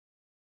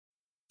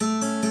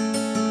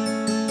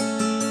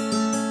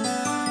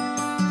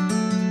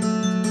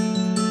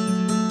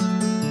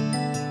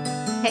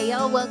Hey,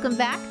 y'all, welcome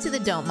back to the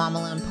Don't Mom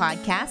Alone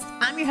podcast.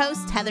 I'm your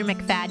host, Heather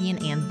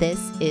McFadden, and this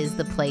is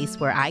the place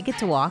where I get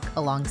to walk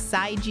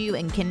alongside you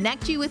and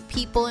connect you with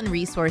people and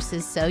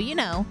resources so you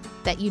know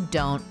that you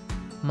don't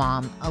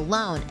mom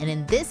alone. And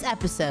in this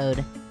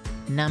episode,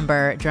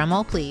 number,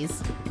 drumroll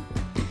please,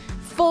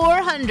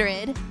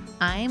 400,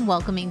 I'm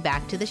welcoming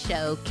back to the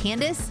show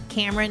Candace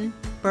Cameron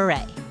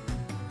Bure.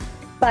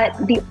 But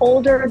the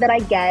older that I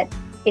get,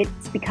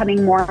 it's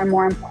becoming more and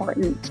more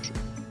important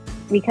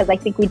because I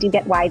think we do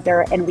get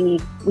wiser and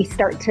we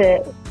start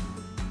to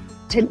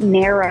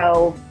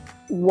narrow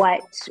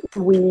what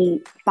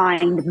we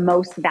find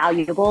most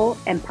valuable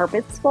and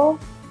purposeful.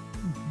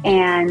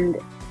 And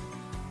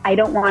I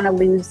don't want to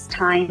lose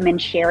time in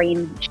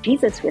sharing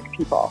Jesus with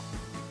people.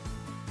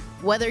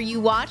 Whether you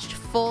watched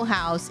Full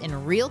House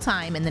in real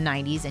time in the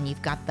 90s and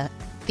you've got the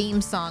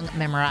theme song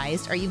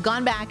memorized, or you've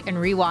gone back and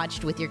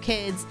rewatched with your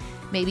kids,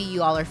 maybe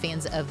you all are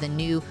fans of the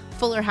new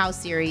Fuller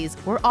House series.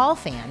 We're all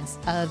fans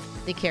of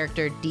the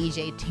character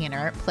DJ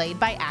Tanner, played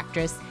by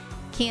actress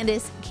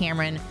Candace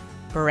Cameron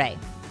Bure.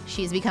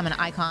 She's become an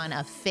icon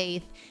of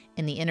faith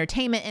in the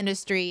entertainment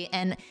industry.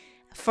 And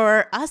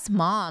for us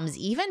moms,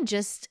 even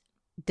just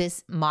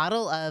this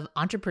model of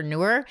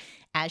entrepreneur,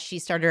 as she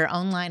started her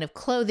own line of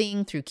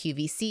clothing through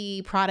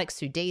QVC, products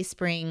through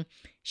Dayspring.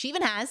 She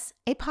even has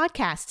a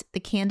podcast, the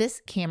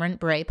Candace Cameron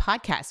Bure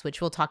podcast,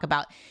 which we'll talk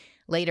about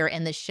later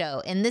in the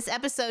show. In this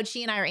episode,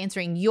 she and I are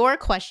answering your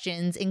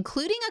questions,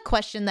 including a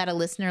question that a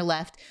listener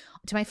left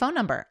to my phone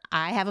number.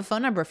 I have a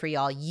phone number for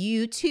y'all.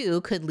 You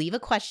too could leave a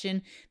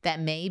question that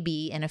may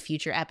be in a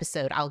future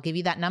episode. I'll give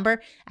you that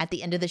number at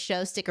the end of the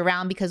show. Stick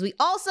around because we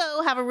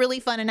also have a really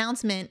fun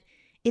announcement.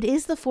 It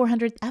is the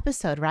 400th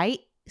episode, right?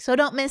 So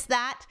don't miss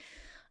that.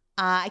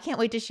 I can't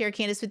wait to share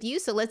Candace with you.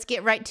 So let's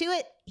get right to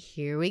it.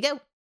 Here we go.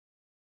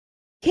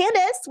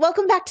 Candace,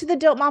 welcome back to the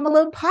Don't Mom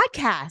Alone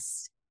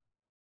podcast.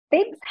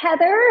 Thanks,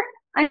 Heather.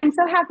 I'm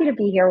so happy to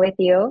be here with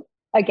you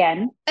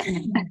again.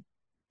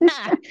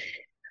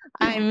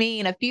 I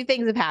mean, a few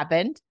things have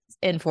happened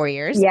in 4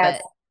 years.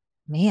 Yes.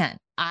 But man,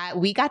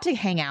 we got to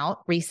hang out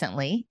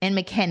recently in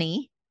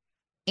McKinney,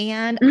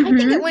 and I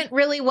think it went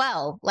really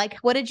well. Like,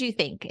 what did you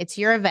think? It's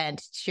your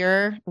event. It's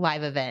your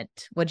live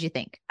event. What did you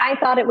think? I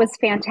thought it was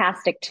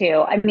fantastic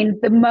too. I mean,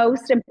 the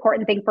most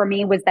important thing for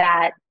me was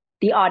that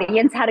the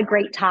audience had a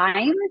great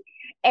time.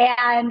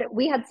 And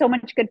we had so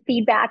much good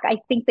feedback. I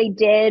think they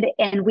did.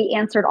 And we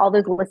answered all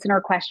those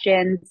listener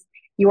questions.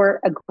 You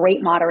were a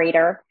great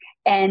moderator.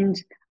 And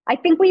I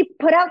think we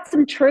put out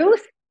some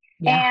truth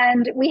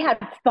and we had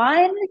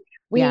fun.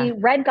 We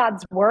read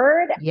God's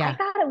word. I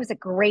thought it was a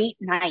great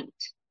night.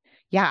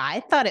 Yeah,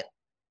 I thought it,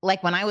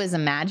 like when I was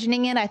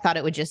imagining it, I thought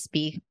it would just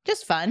be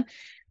just fun.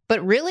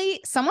 But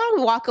really, someone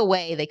would walk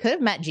away. They could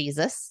have met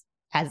Jesus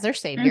as their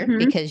savior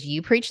because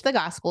you preached the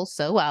gospel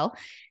so well.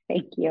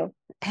 Thank you.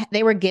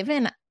 They were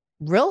given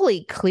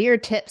really clear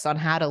tips on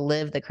how to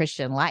live the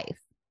Christian life,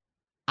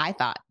 I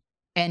thought.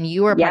 And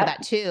you were part of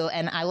that too.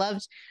 And I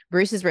loved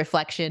Bruce's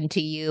reflection to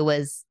you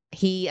was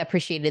he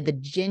appreciated the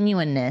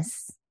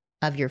genuineness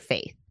of your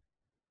faith,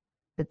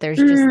 that there's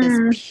just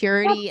this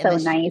purity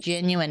and this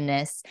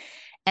genuineness.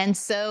 And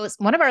so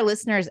one of our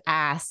listeners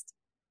asked,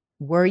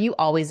 were you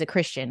always a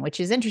Christian?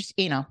 Which is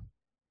interesting. You know,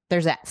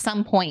 there's at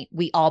some point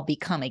we all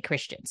become a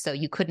Christian. So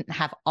you couldn't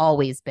have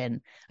always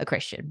been a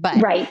Christian,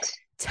 but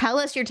tell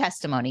us your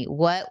testimony.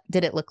 What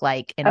did it look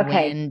like? And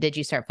when did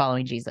you start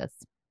following Jesus?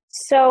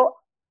 So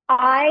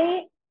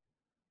I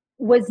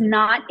was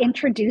not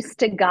introduced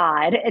to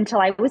God until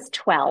I was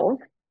 12.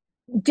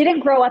 Didn't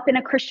grow up in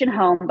a Christian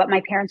home, but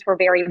my parents were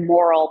very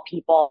moral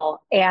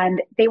people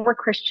and they were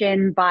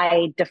Christian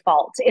by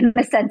default in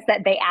the sense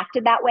that they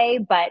acted that way,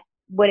 but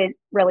wouldn't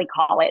really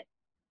call it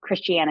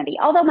Christianity.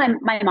 Although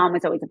my mom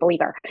was always a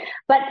believer.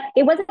 But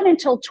it wasn't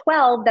until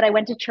 12 that I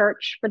went to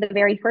church for the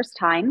very first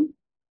time.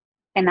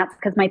 And that's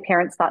because my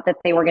parents thought that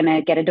they were going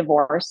to get a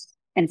divorce.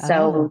 And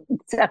so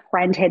a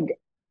friend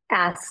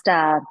had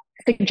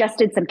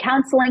suggested some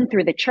counseling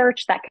through the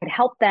church that could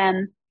help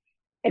them.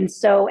 And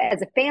so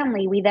as a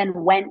family, we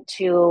then went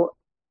to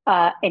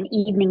an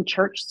evening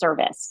church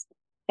service.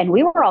 And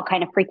we were all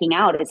kind of freaking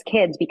out as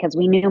kids because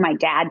we knew my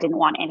dad didn't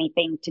want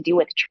anything to do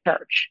with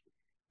church.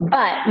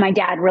 But my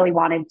dad really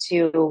wanted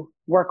to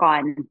work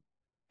on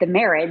the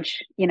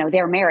marriage, you know,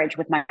 their marriage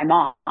with my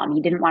mom.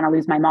 He didn't want to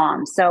lose my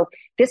mom. So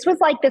this was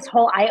like this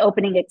whole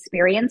eye-opening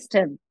experience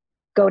to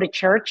go to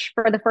church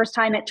for the first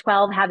time at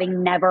 12,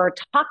 having never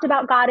talked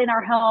about God in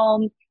our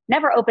home,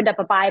 never opened up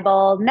a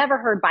Bible, never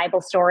heard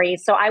Bible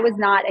stories. So I was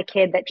not a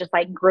kid that just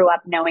like grew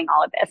up knowing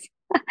all of this.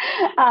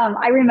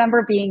 I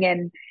remember being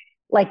in,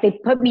 like, they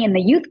put me in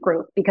the youth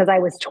group because I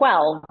was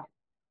 12,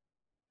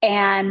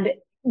 and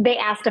they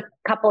asked a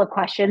couple of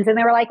questions and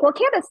they were like, well,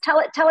 Candace,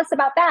 tell us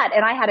about that.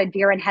 And I had a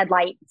deer in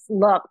headlights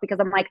look because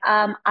I'm like,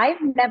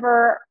 I've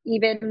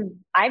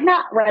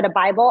not read a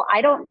Bible.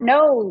 I don't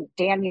know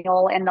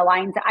Daniel and the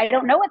lines. I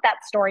don't know what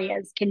that story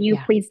is. Can you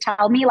please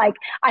tell me? Like,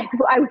 I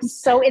was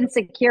so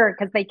insecure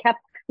because they kept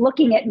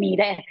looking at me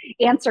to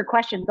answer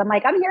questions. I'm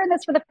like, I'm hearing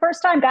this for the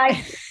first time,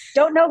 guys.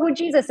 Don't know who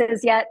Jesus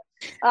is yet.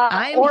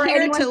 I'm or here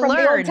anyone to from the Old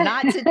learn,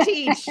 not to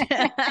teach.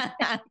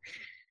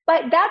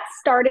 But that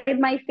started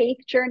my faith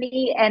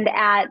journey. And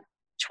at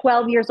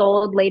 12 years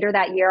old, later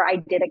that year, I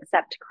did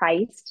accept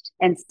Christ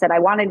and said I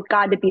wanted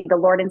God to be the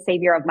Lord and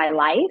Savior of my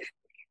life.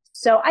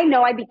 So I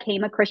know I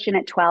became a Christian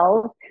at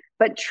 12,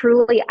 but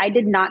truly, I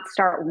did not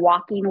start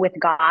walking with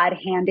God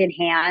hand in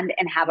hand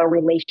and have a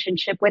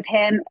relationship with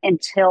Him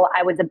until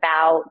I was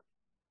about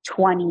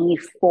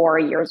 24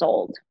 years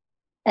old.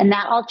 And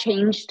that all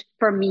changed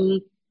for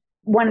me.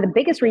 One of the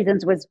biggest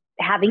reasons was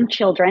having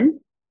children.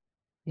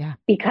 Yeah.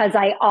 Because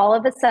I all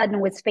of a sudden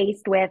was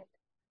faced with,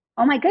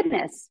 oh my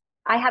goodness,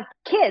 I have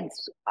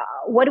kids.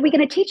 What are we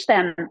going to teach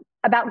them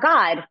about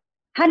God?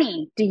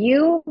 Honey, do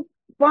you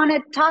want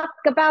to talk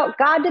about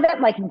God to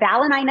them? Like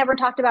Val and I never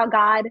talked about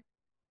God.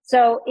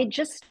 So it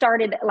just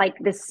started like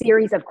this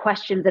series of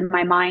questions in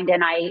my mind.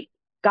 And I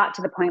got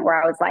to the point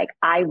where I was like,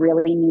 I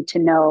really need to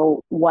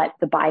know what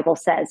the Bible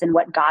says and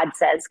what God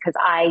says, because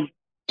I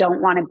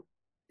don't want to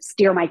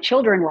steer my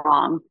children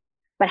wrong.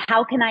 But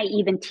how can I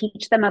even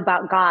teach them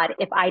about God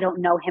if I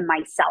don't know Him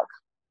myself?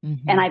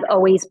 Mm-hmm. And I've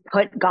always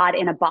put God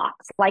in a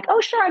box, like,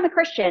 oh, sure, I'm a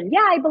Christian.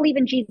 Yeah, I believe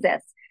in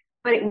Jesus.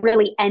 But it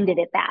really ended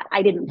at that.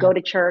 I didn't go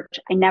to church.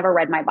 I never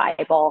read my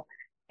Bible.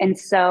 And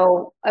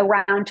so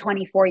around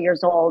 24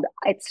 years old,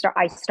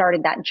 I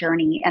started that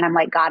journey. And I'm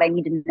like, God, I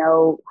need to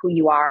know who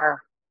you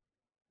are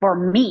for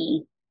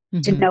me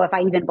to know if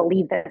I even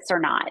believe this or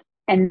not.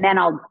 And then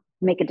I'll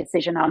make a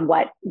decision on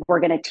what we're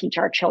going to teach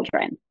our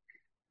children.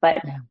 But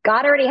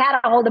God already had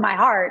a hold of my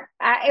heart.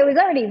 It was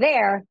already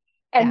there.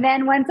 And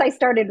then once I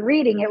started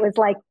reading, it was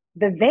like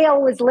the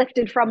veil was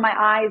lifted from my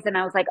eyes. And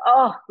I was like,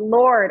 oh,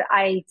 Lord,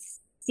 I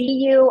see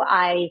you.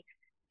 I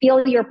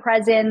feel your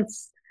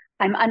presence.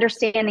 I'm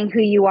understanding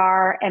who you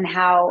are and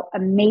how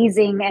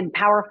amazing and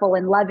powerful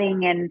and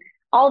loving and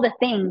all the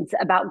things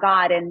about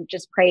God. And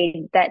just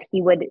prayed that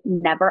He would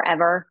never,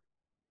 ever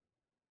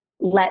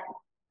let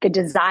the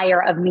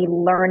desire of me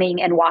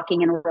learning and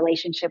walking in a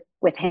relationship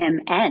with Him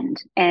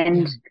end.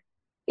 And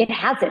it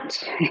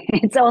hasn't.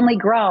 It's only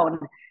grown.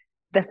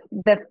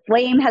 The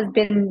flame has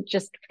been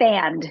just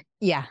fanned.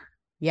 Yeah.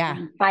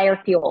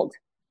 Fire fueled.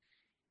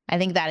 I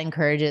think that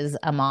encourages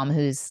a mom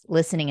who's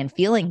listening and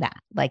feeling that.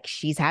 Like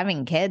she's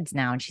having kids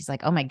now and she's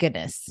like, oh my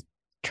goodness,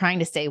 trying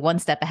to stay one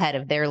step ahead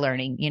of their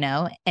learning,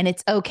 and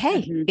it's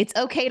okay. It's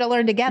okay to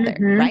learn together,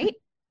 right?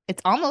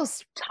 It's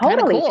almost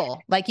kind of cool.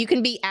 Like you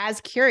can be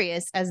as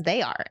curious as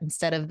they are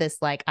instead of this,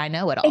 like, I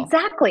know it all.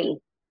 Exactly.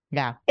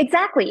 Yeah.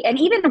 Exactly. And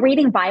even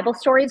reading Bible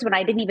stories when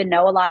I didn't even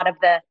know a lot of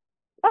the,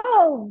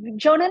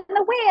 Jonah and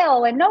the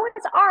whale and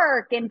Noah's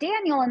Ark and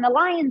Daniel and the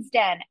lion's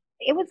den.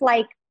 It was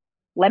like,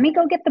 let me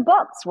go get the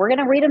books. We're going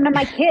to read them to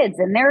my kids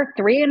and they're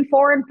 3 and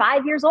 4 and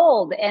 5 years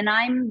old. And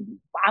I'm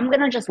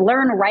going to just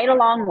learn right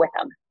along with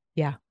them.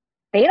 Yeah.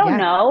 They don't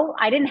know.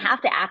 I didn't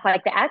have to act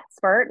like the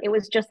expert. It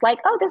was just like,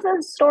 oh, this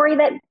is a story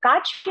that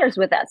God shares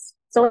with us.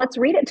 So let's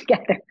read it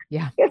together.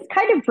 Yeah. It's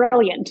kind of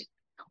brilliant.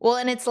 Well,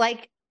 and it's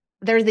like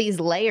there's these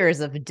layers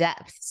of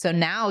depth. So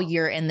now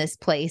you're in this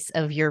place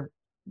of you're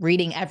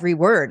reading every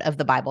word of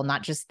the Bible,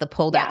 not just the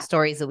pulled out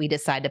stories that we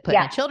decide to put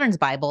in a children's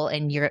Bible.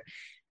 And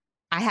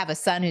I have a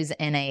son who's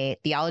in a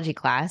theology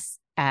class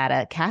at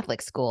a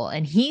Catholic school,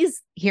 and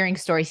he's hearing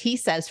stories he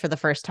says for the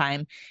first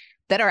time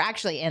that are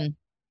actually in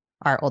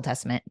our Old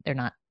Testament. They're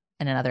not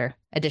in another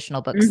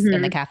additional books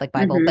in the Catholic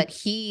Bible, but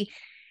he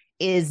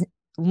is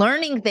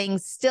learning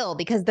things still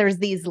because there's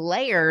these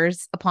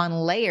layers upon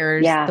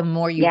layers the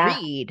more you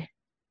read.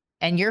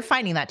 And you're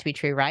finding that to be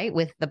true, right?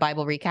 With the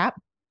Bible recap?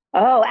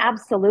 Oh,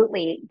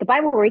 absolutely. The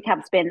Bible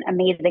recap's been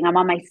amazing. I'm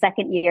on my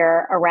second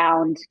year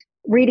around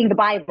reading the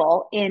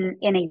Bible in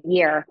a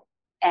year.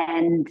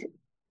 And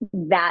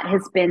that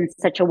has been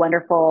such a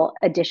wonderful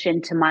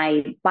addition to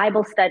my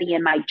Bible study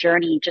and my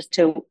journey, just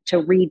to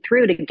read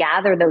through, to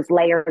gather those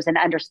layers and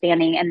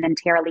understanding. And then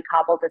Tara Lee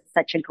Cobble does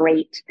such a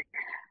great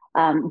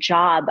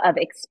job of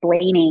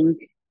explaining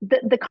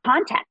the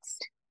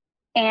context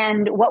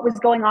and what was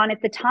going on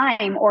at the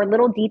time, or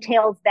little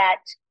details that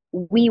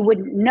we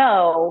wouldn't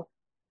know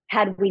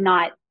had we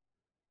not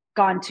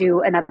gone to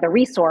another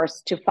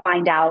resource to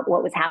find out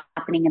what was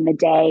happening in the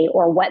day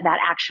or what that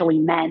actually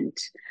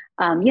meant.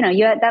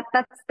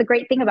 That's the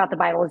great thing about the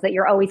Bible, is that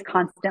you're always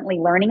constantly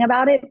learning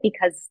about it,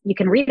 because you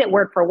can read it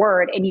word for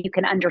word and you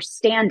can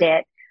understand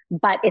it,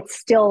 but it's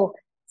still,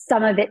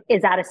 some of it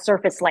is at a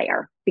surface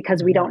layer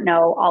because we don't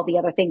know all the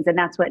other things. And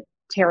that's what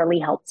Tara Lee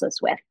helps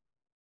us with.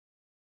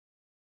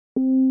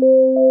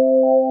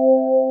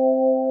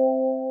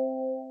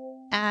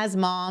 As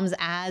moms,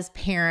 as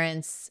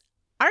parents,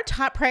 our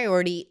top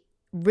priority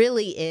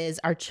really is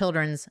our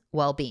children's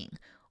well-being.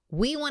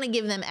 We want to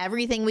give them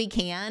everything we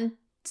can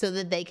so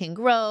that they can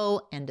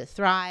grow and to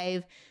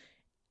thrive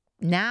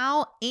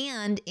now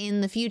and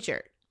in the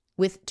future.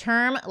 With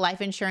term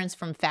life insurance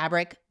from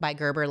Fabric by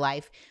Gerber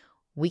Life,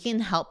 we can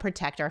help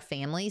protect our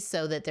families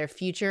so that their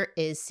future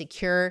is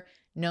secure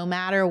no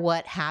matter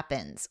what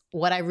happens.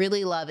 What I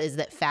really love is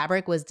that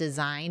Fabric was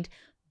designed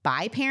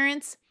by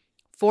parents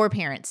for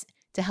parents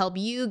to help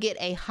you get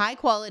a high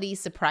quality,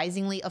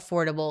 surprisingly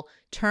affordable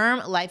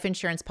term life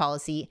insurance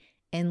policy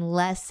in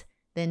less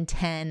than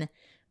 10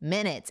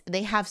 minutes.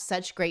 They have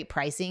such great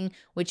pricing,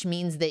 which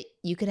means that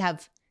you could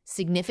have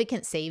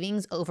significant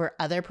savings over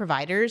other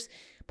providers,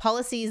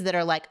 policies that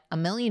are like $1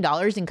 million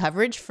in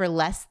coverage for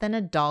less than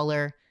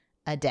 $1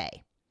 a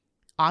day.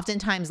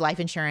 Oftentimes, life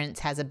insurance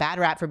has a bad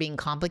rap for being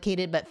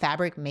complicated, but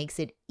Fabric makes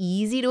it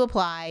easy to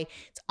apply.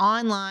 It's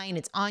online,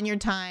 it's on your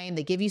time,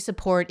 they give you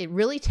support. It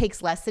really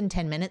takes less than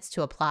 10 minutes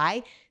to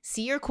apply,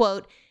 see your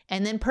quote,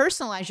 and then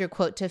personalize your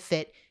quote to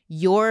fit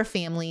your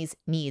family's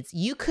needs.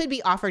 You could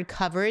be offered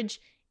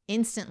coverage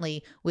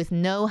instantly with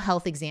no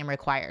health exam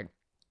required.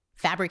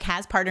 Fabric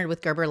has partnered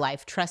with Gerber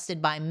Life,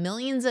 trusted by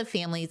millions of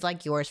families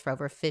like yours for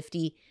over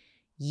 50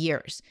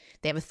 years.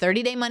 They have a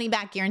 30-day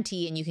money-back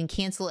guarantee, and you can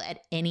cancel at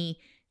any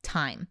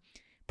time.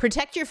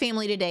 Protect your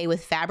family today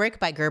with Fabric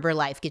by Gerber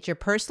Life. Get your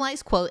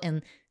personalized quote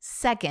in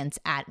seconds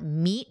at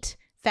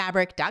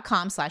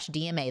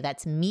meetfabric.com/DMA.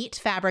 That's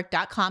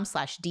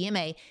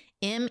meetfabric.com/DMA,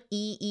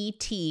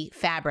 MEET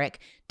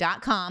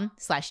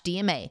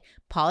fabric.com/DMA.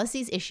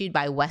 Policies issued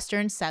by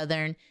Western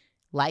Southern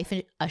Life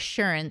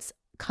Assurance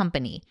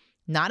Company.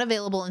 Not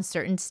available in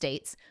certain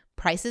states.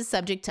 Prices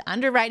subject to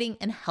underwriting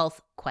and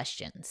health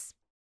questions.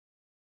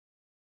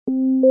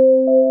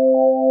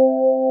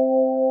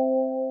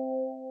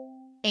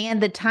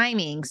 And the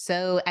timing.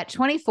 So at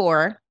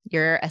 24,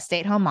 you're a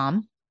stay-at-home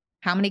mom.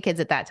 How many kids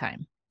at that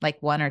time? Like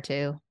one or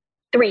two?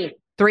 Three.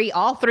 Three,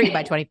 all three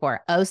by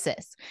 24. Oh,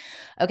 sis.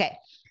 Okay.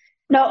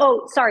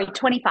 No, sorry,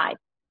 25.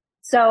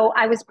 So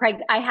I was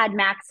pregnant. I had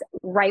Max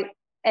right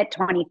at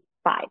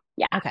 25.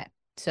 Yeah. Okay.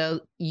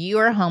 So you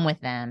are home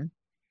with them.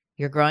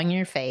 You're growing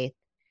your faith.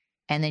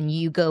 And then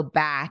you go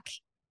back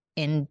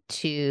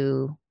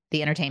into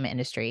the entertainment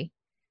industry.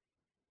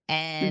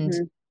 And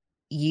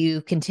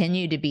you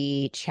continue to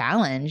be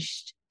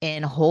challenged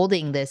in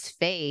holding this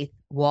faith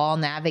while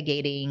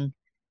navigating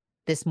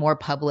this more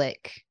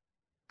public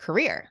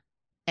career.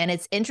 And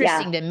it's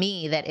interesting to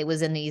me that it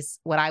was in these,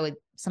 what I would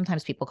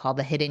sometimes people call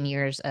the hidden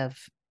years of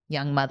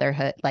young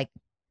motherhood, like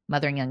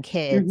mothering young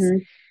kids,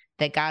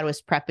 that God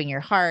was prepping your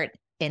heart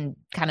and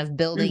kind of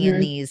building in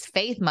these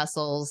faith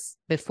muscles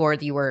before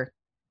you were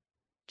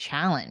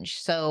challenged.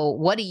 So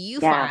what do you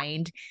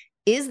find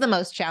is the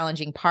most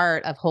challenging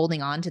part of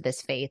holding on to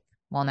this faith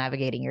while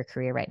navigating your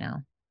career right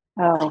now?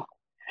 Oh,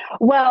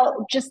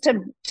 well, just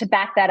to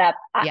back that up,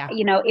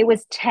 it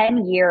was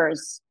 10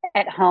 years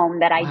at home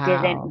that I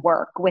didn't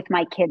work with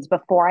my kids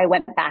before I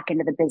went back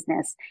into the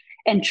business.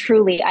 And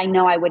truly, I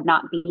know I would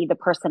not be the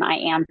person I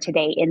am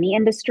today in the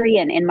industry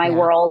and in my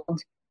world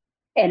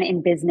and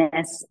in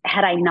business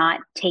had I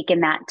not taken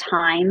that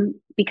time,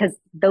 because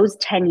those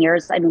 10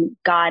 years, I mean,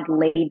 God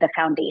laid the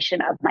foundation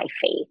of my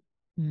faith.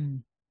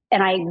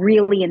 And I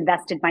really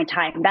invested my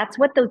time. That's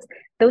what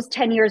those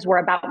 10 years were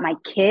about, my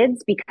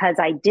kids, because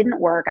I didn't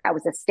work. I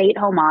was a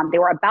stay-at-home mom. They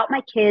were about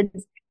my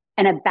kids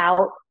and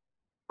about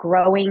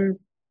growing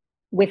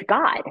with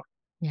God.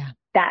 Yeah.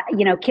 That,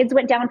 kids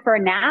went down for a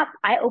nap.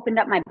 I opened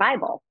up my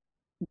Bible.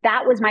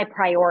 That was my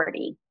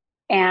priority.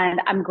 And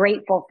I'm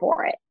grateful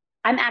for it.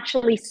 I'm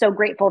actually so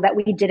grateful that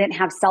we didn't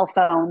have cell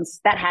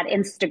phones that had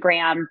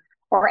Instagram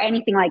or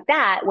anything like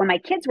that when my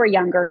kids were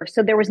younger.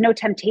 So there was no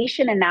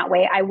temptation in that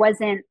way. I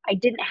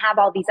didn't have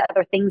all these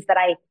other things that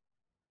I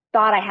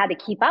thought I had to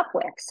keep up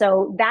with.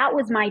 So that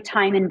was my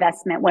time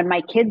investment. When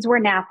my kids were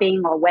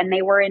napping or when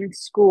they were in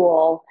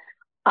school,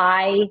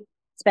 I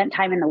spent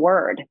time in the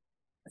Word.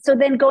 So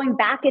then going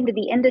back into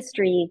the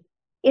industry,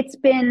 it's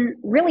been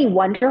really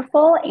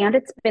wonderful and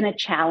it's been a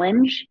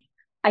challenge.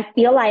 I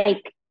feel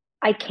like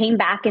I came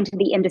back into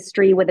the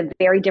industry with a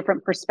very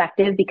different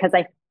perspective because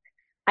I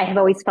have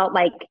always felt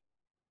like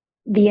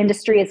the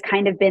industry has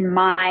kind of been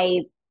I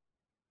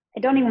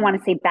don't even want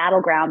to say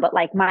battleground, but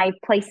like my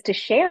place to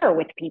share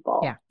with people.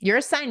 Yeah. Your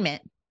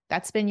assignment.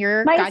 That's been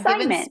your my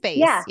God-given assignment. space.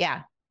 Yeah.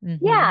 Yeah.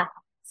 Yeah.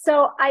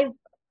 So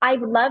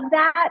I've loved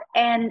that.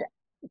 And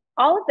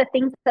all of the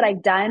things that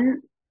I've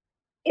done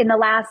in the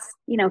last,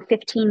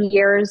 15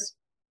 years,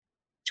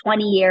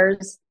 20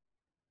 years,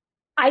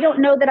 I don't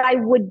know that I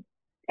would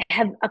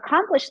have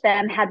accomplished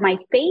them had my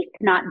faith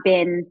not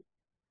been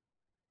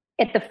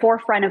at the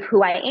forefront of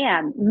who I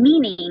am.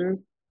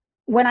 Meaning,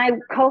 when I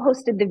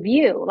co-hosted The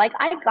View, like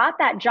I got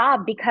that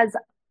job because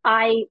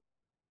I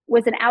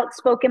was an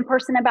outspoken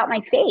person about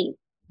my faith.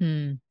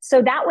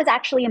 So that was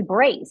actually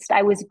embraced.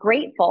 I was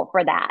grateful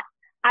for that.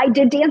 I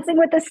did Dancing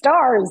with the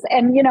Stars,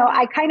 and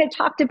I kind of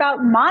talked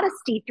about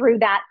modesty through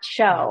that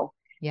show.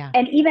 Yeah.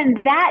 And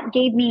even that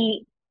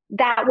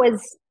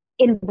was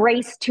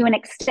embraced to an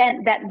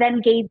extent that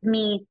then gave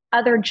me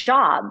other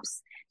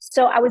jobs.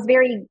 So I was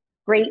very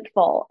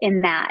grateful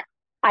in that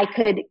I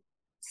could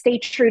stay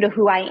true to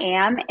who I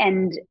am,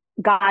 and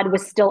God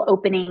was still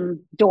opening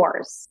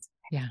doors.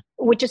 Yeah.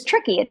 Which is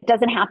tricky. It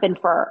doesn't happen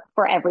for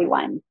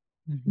everyone.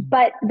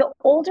 But the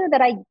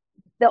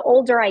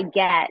older I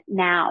get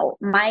now,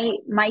 my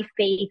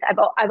faith,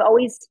 I've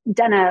always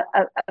done a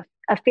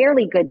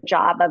fairly good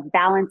job of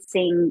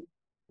balancing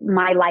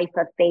my life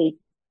of faith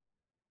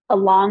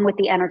along with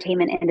the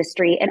entertainment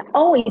industry and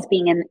always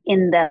being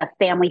in the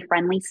family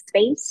friendly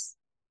space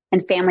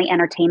and family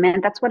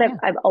entertainment. That's what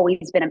I've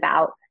always been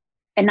about,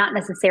 and not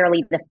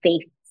necessarily the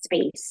faith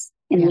space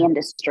in the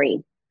industry.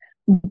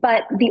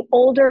 But the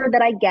older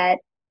that I get,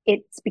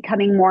 it's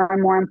becoming more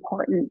and more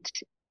important,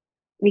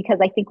 because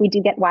I think we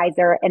do get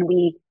wiser, and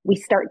we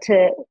start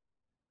to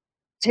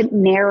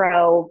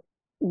narrow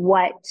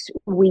what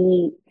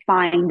we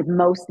find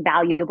most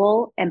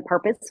valuable and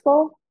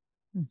purposeful.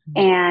 Mm-hmm.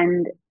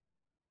 And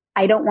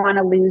I don't want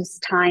to lose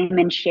time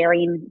in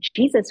sharing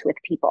Jesus with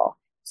people.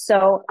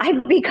 So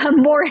I've become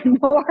more and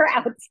more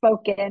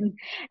outspoken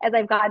as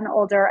I've gotten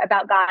older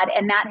about God.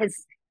 And that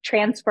has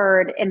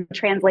transferred and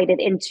translated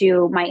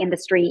into my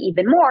industry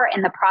even more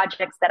in the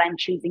projects that I'm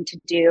choosing to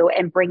do,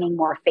 and bringing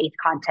more faith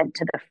content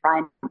to the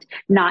front,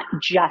 not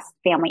just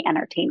family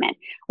entertainment,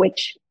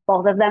 which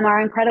both of them are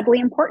incredibly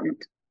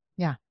important.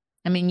 Yeah.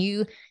 I mean,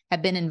 you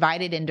have been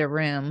invited into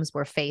rooms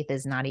where faith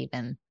is not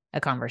even a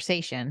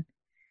conversation,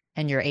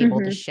 and you're able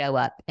to show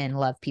up and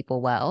love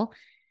people well.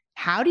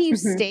 How do you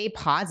stay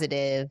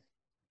positive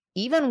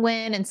even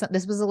when, and so,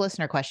 this was a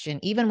listener question,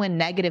 even when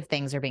negative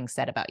things are being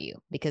said about you?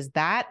 Because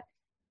that,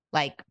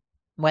 like,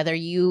 whether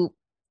you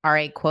are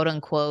a quote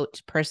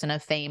unquote person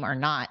of fame or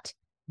not,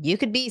 you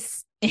could be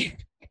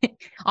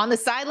on the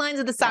sidelines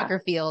of the soccer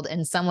field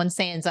and someone's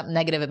saying something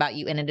negative about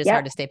you, and it is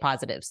hard to stay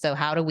positive. So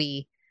how do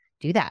we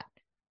do that?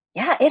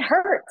 Yeah, it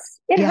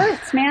hurts. It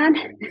hurts, man.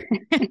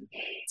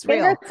 It's real.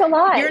 It hurts a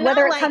lot. You're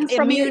whether not like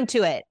immune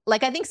to it.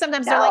 Like, I think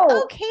sometimes they're like,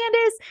 oh,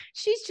 Candace,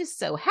 she's just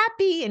so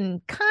happy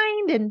and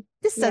kind, and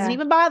this doesn't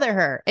even bother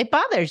her. It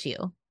bothers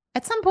you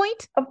at some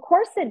point. Of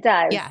course it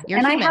does. Yeah, and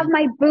human. I have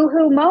my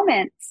boohoo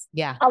moments.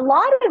 Yeah. A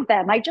lot of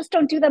them. I just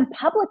don't do them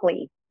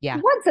publicly. Yeah.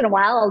 Once in a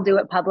while I'll do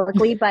it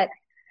publicly, but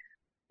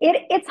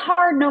it's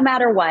hard no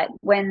matter what.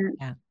 When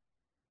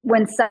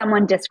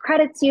someone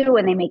discredits you,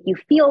 when they make you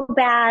feel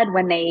bad,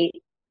 when they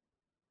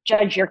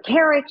judge your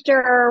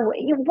character,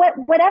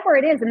 whatever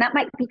it is. And that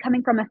might be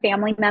coming from a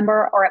family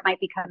member, or it might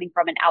be coming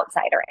from an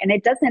outsider. And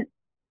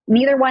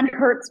neither one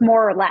hurts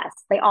more or less.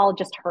 They all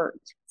just hurt.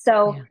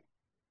 So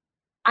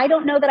I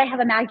don't know that I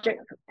have a magic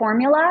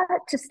formula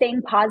to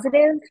staying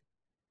positive.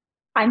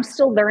 I'm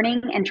still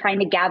learning and trying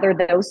to gather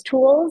those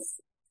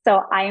tools. So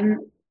I'm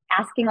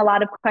asking a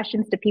lot of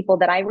questions to people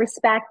that I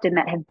respect and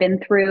that have been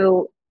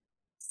through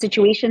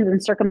situations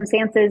and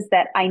circumstances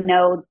that I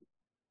know,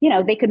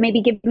 they could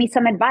maybe give me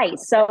some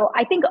advice. So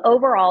I think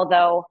overall,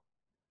 though,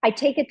 I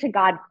take it to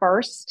God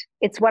first.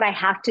 It's what I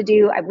have to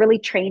do. I've really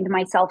trained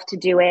myself to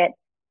do it,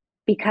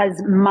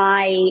 because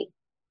my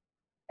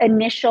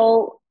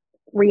initial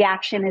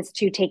reaction is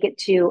to take it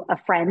to a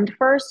friend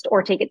first,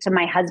 or take it to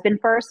my husband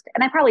first.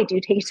 And I probably do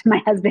take it to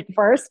my husband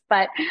first,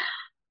 but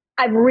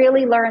I've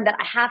really learned that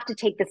I have to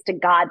take this to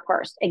God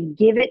first and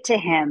give it to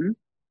him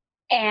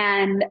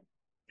and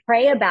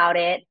pray about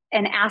it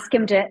and ask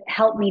him to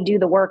help me do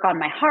the work on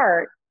my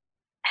heart.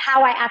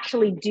 How I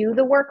actually do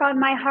the work on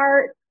my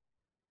heart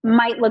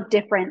might look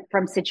different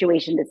from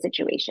situation to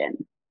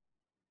situation,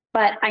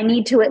 but I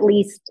need to at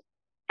least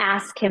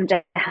ask him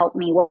to help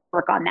me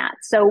work on that.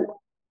 So,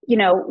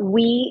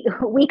 we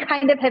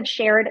kind of have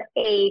shared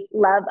a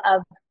love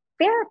of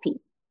therapy.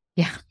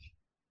 Yeah.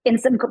 In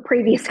some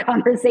previous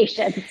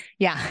conversations.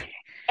 Yeah.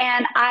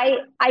 And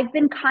I've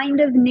been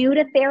kind of new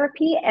to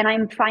therapy, and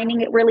I'm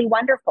finding it really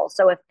wonderful.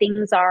 So if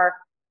things are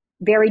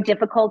very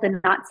difficult and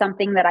not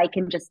something that I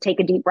can just take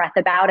a deep breath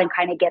about and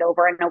kind of get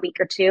over in a week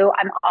or two,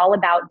 I'm all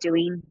about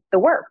doing the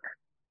work.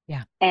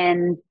 Yeah.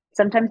 And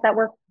sometimes that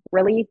work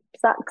really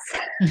sucks,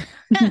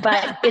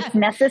 but it's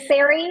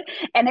necessary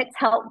and it's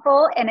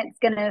helpful, and it's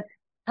going to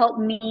help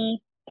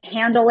me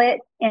handle it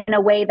in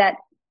a way that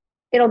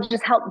it'll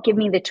just help give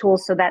me the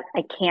tools so that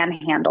I can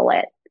handle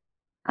it,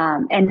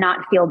 and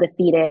not feel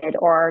defeated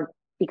or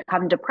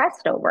become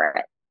depressed over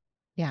it.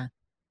 Yeah.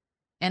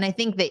 And I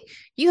think that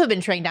you have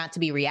been trained not to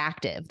be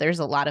reactive. There's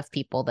a lot of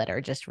people that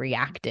are just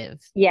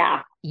reactive.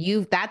 Yeah.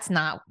 That's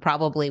not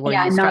probably where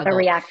you struggle. Not the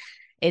react.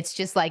 It's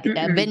just like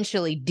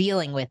eventually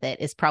dealing with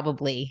it is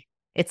probably,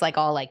 it's like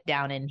all like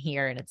down in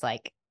here. And it's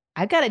like,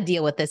 I've got to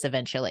deal with this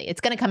eventually.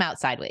 It's going to come out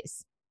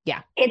sideways.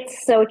 Yeah.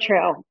 It's so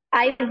true.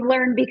 I've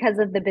learned, because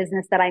of the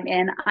business that I'm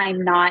in,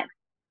 I'm not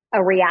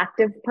a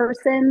reactive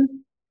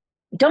person.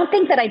 Don't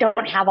think that I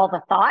don't have all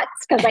the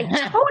thoughts, because I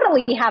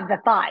totally have the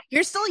thoughts.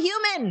 You're still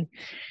human.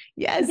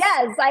 Yes.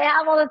 Yes, I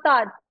have all the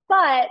thoughts,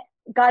 but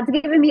God's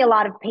given me a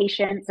lot of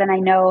patience, and I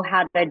know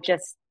how to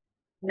just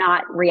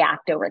not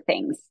react over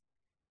things,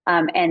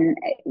 and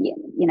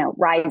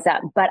rise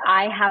up. But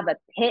I have a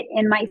pit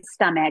in my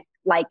stomach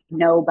like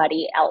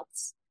nobody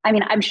else. I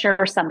mean, I'm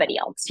sure somebody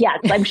else. Yes,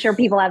 I'm sure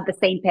people have the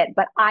same pit,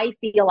 but I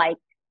feel like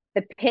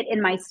the pit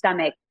in my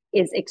stomach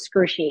is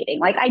excruciating.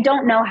 Like, I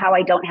don't know how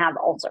I don't have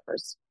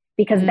ulcers,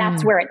 because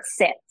that's where it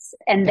sits.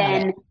 And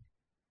then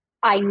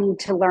I need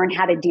to learn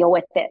how to deal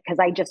with it, because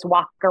I just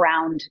walk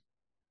around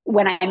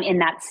when I'm in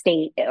that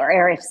state,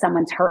 or if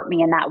someone's hurt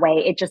me in that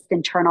way, it just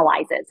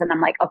internalizes. And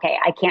I'm like, okay,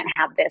 I can't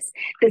have this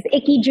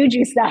icky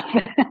juju stuff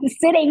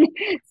sitting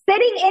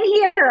in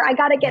here. I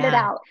got to get it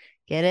out.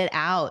 Get it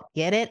out.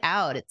 Get it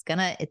out. It's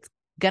gonna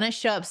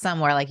show up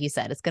somewhere, like you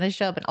said. It's gonna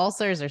show up in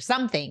ulcers or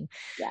something.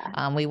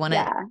 Yeah. We want to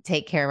Yeah.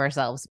 take care of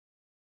ourselves.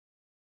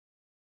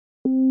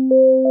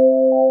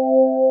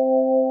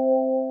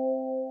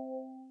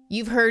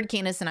 You've heard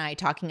Candace and I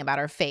talking about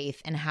our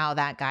faith and how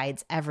that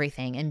guides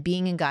everything and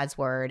being in God's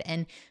word.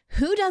 And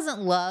who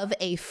doesn't love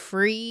a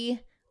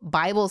free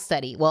Bible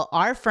study? Well,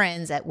 our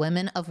friends at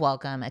Women of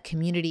Welcome, a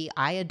community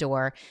I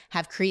adore,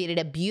 have created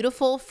a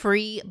beautiful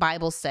free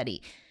Bible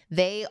study.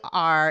 They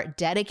are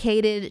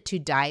dedicated to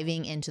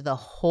diving into the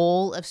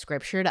whole of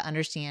Scripture to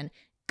understand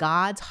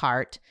God's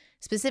heart,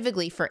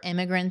 specifically for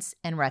immigrants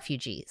and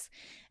refugees.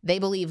 They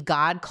believe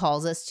God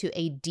calls us to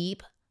a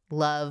deep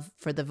love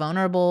for the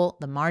vulnerable,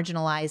 the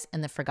marginalized,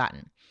 and the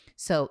forgotten.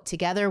 So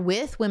together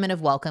with Women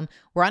of Welcome,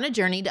 we're on a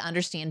journey to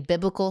understand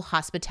biblical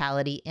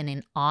hospitality in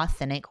an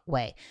authentic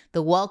way.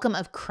 The welcome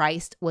of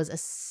Christ was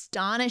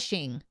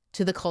astonishing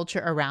to the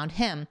culture around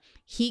him.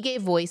 He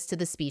gave voice to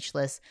the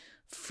speechless,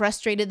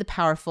 frustrated the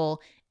powerful,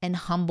 and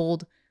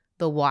humbled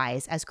the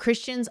wise. As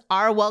Christians,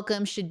 our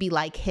welcome should be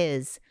like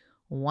his,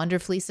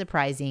 wonderfully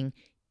surprising,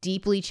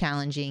 deeply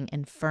challenging,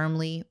 and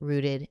firmly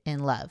rooted in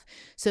love.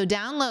 So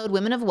download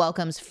Women of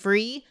Welcome's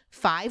free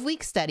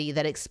 5-week study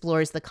that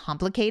explores the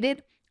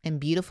complicated and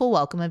beautiful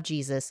welcome of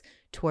Jesus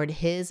toward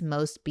his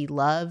most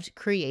beloved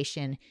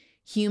creation,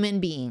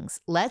 human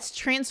beings. Let's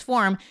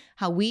transform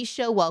how we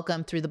show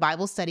welcome through the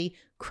Bible study,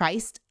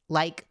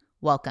 Christ-like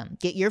welcome.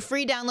 Get your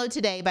free download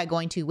today by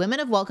going to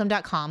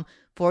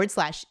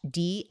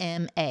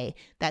womenofwelcome.com/DMA.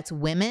 That's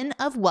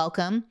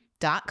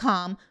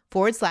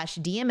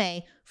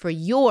womenofwelcome.com/DMA for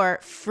your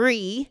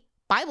free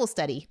Bible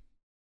study.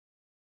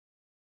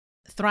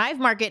 Thrive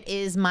Market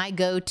is my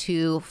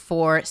go-to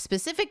for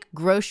specific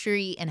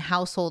grocery and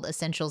household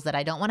essentials that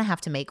I don't want to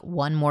have to make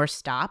one more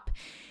stop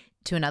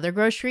to another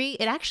grocery.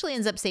 It actually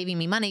ends up saving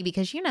me money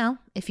because,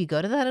 if you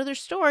go to that other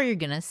store, you're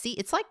going to see,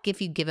 it's like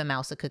if you give a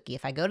mouse a cookie.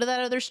 If I go to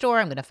that other store,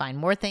 I'm going to find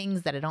more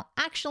things that I don't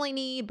actually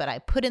need, but I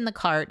put in the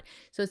cart.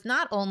 So it's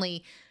not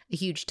only a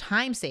huge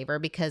time saver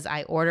because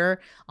I order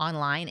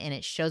online and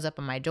it shows up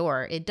on my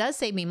door. It does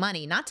save me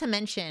money, not to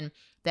mention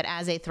that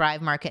as a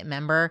Thrive Market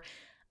member,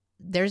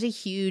 there's a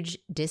huge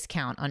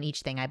discount on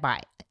each thing I buy.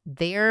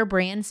 Their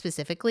brand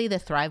specifically, the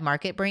Thrive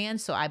Market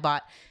brand. So I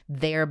bought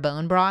their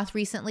bone broth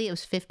recently. It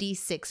was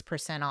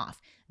 56%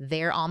 off.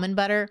 Their almond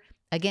butter,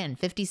 again,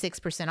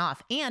 56%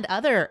 off. And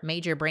other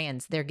major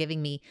brands, they're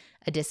giving me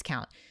a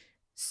discount.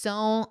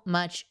 So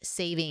much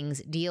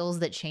savings, deals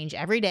that change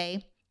every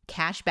day,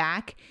 cash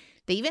back.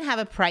 They even have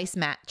a price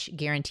match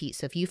guarantee.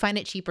 So if you find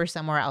it cheaper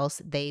somewhere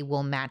else, they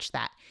will match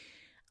that.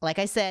 Like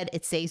I said,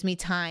 it saves me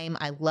time.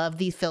 I love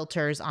the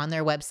filters on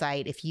their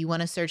website. If you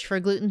want to search for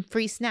a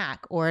gluten-free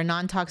snack or a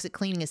non-toxic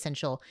cleaning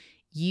essential,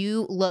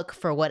 you look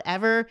for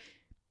whatever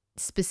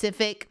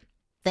specific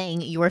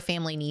thing your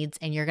family needs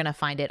and you're going to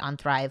find it on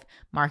Thrive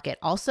Market.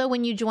 Also,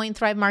 when you join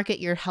Thrive Market,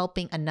 you're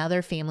helping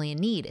another family in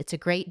need. It's a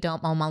great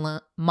Don't Mom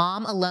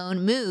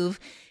Alone move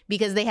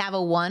because they have a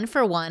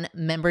 1-for-1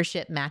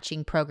 membership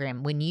matching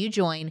program. When you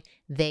join,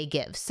 they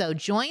give. So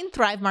join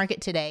Thrive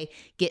Market today.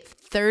 Get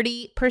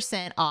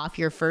 30% off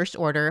your first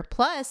order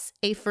plus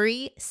a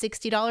free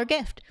 $60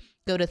 gift.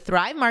 Go to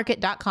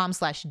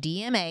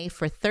thrivemarket.com/DMA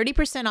for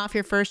 30% off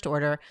your first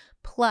order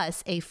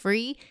plus a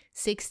free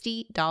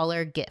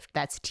 $60 gift.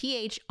 That's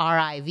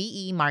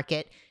THRIVE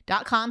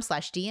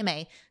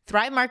market.com/DMA,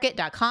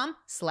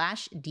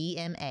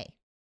 thrivemarket.com/DMA.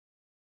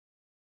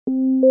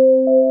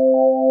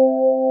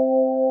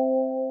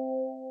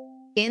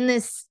 In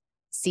this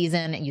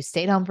season, you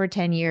stayed home for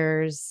 10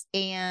 years,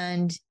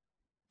 and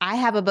I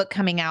have a book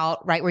coming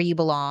out, Right Where You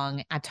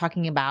Belong. I'm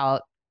talking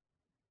about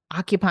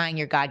occupying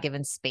your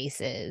God-given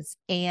spaces.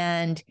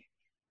 And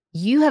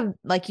you have,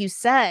 like you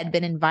said,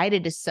 been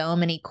invited to so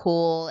many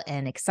cool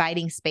and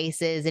exciting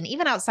spaces, and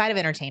even outside of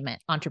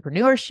entertainment,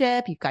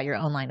 entrepreneurship, you've got your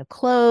own line of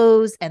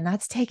clothes, and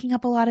that's taking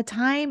up a lot of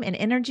time and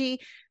energy.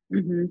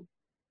 Mm-hmm.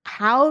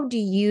 How do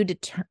you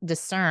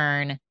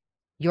discern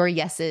your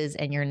yeses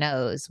and your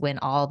nos when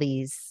all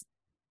these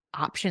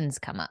options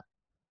come up?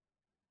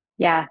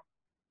 Yeah,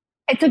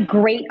 it's a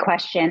great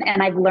question.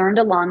 And I've learned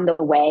along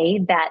the way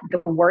that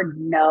the word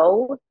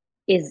no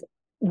is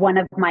one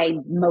of my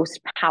most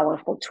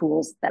powerful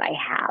tools that I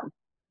have.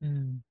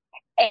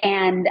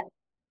 And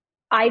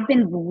I've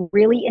been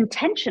really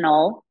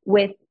intentional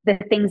with the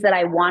things that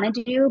I want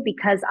to do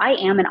because I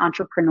am an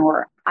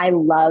entrepreneur. I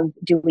love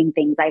doing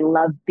things. I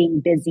love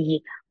being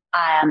busy.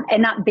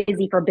 And not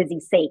busy for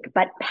busy's sake,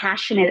 but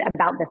passionate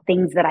about the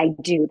things that I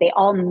do. They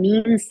all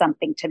mean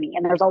something to me.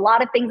 And there's a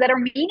lot of things that are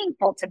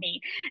meaningful to me.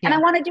 Yeah. And I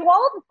want to do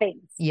all the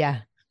things.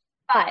 Yeah.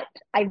 But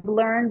I've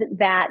learned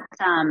that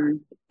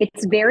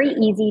it's very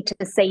easy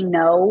to say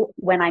no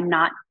when I'm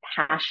not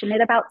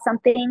passionate about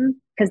something,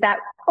 because that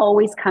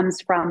always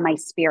comes from my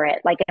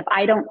spirit. Like if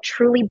I don't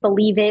truly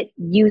believe it,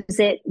 use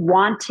it,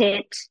 want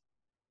it,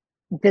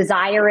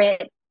 desire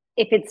it,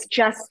 if it's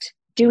just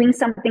doing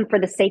something for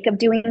the sake of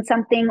doing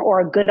something or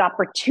a good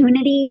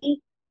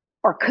opportunity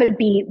or could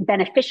be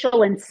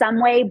beneficial in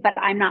some way, but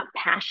I'm not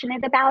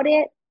passionate about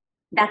it,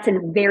 that's a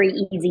very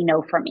easy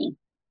no for me.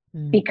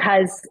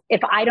 Because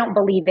if I don't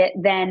believe it,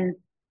 then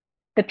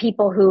the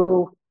people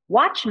who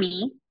watch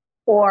me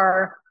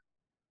or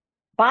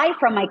buy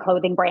from my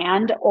clothing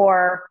brand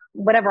or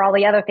whatever, all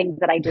the other things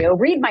that I do,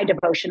 read my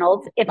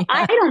devotionals. If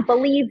I don't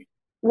believe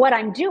what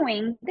I'm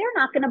doing, they're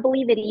not going to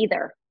believe it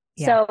either.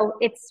 Yeah. So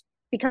it's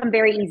become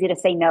very easy to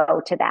say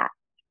no to that.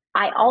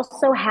 I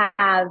also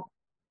have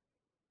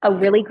a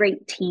really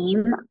great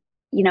team.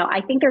 You know,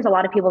 I think there's a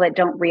lot of people that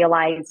don't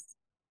realize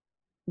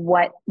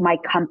what my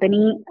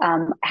company,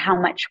 how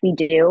much we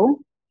do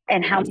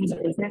and how many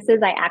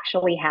businesses I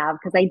actually have,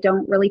 because I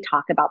don't really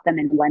talk about them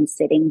in one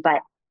sitting.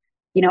 But,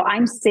 you know,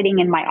 I'm sitting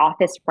in my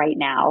office right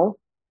now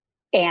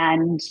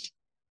and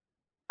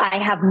I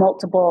have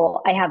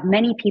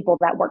many people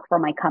that work for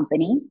my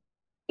company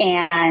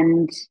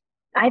and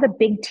I have a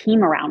big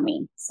team around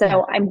me.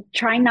 So I'm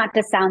trying not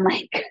to sound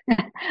like,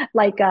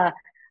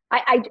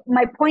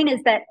 my point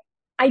is that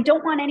I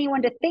don't want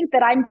anyone to think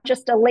that I'm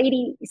just a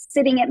lady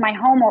sitting at my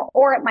home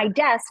or at my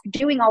desk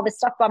doing all this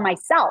stuff by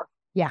myself.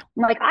 Yeah.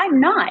 Like, I'm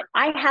not.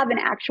 I have an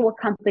actual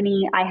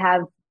company. I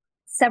have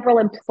several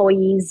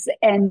employees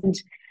and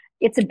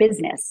it's a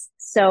business.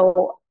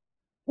 So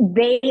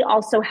they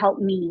also help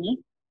me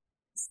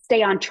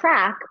stay on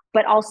track,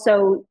 but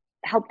also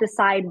help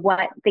decide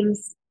what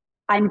things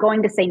I'm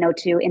going to say no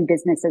to in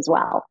business as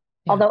well.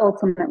 Yeah. Although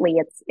ultimately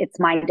it's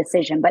my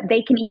decision, but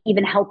they can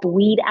even help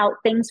weed out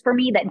things for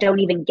me that don't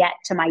even get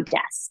to my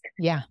desk.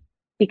 Yeah.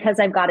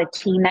 Because I've got a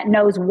team that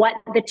knows what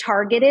the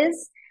target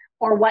is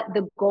or what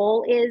the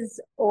goal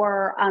is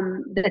or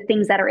the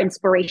things that are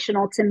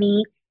inspirational to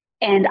me.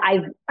 And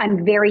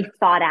I'm very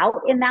thought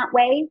out in that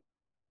way.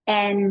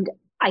 And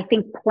I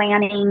think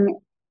planning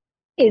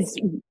is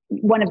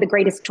one of the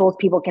greatest tools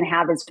people can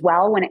have as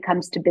well when it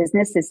comes to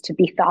business, is to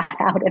be thought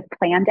out and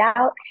planned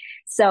out.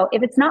 So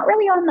if it's not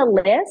really on the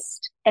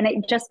list and it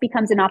just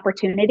becomes an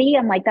opportunity,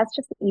 I'm like, that's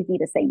just easy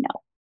to say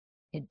no.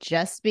 It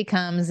just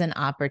becomes an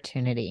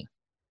opportunity.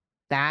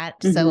 That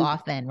so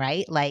often,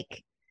 right?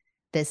 Like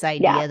this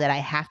idea that I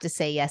have to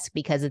say yes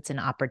because it's an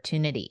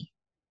opportunity.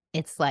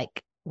 It's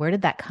like, where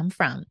did that come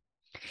from?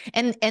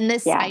 And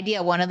this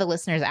idea, one of the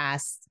listeners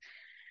asked,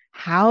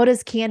 how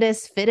does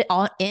Candace fit it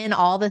all in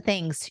all the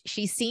things?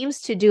 She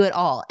seems to do it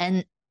all.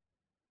 And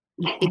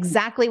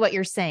exactly what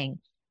you're saying.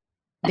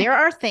 There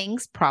are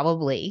things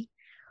probably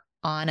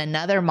on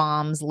another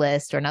mom's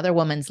list or another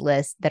woman's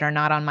list that are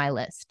not on my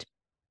list.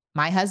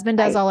 My husband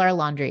does all our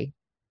laundry.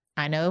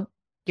 I know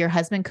your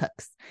husband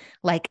cooks.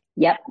 Like,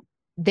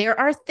 there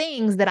are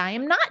things that I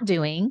am not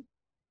doing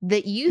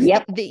that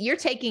that you're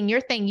taking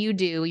your thing you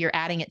do, you're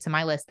adding it to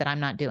my list that I'm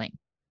not doing.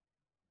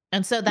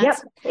 And so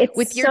that's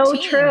with your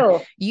team. True.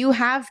 You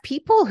have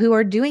people who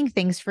are doing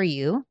things for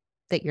you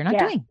that you're not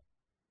doing,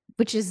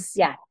 which is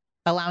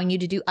allowing you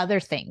to do other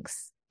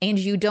things. And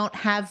you don't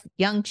have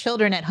young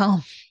children at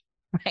home,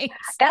 right?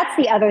 That's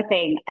the other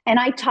thing. And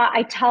I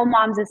tell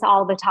moms this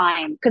all the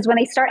time, because when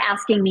they start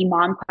asking me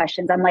mom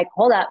questions, I'm like,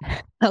 hold up.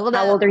 How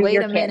old are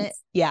your kids? Minute.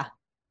 Yeah.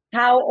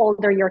 How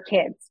old are your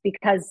kids?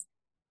 Because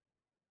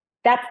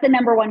that's the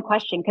number one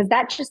question, because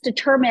that just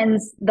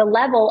determines the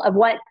level of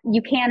what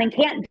you can and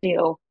can't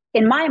do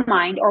in my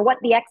mind, or what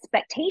the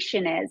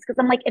expectation is. Because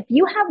I'm like, if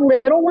you have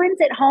little ones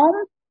at home,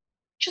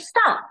 just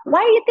stop. Why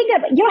are you thinking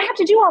of it? You don't have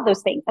to do all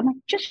those things. I'm like,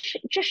 just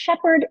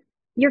shepherd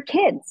your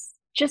kids.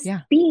 Just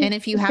be. And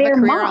if you have a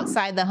career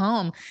outside the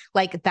home,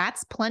 like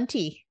that's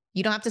plenty.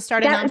 You don't have to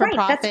start a non-for-profit.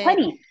 Right, that's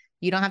plenty.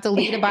 You don't have to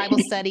lead a Bible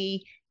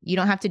study. You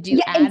don't have to do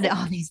add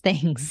all these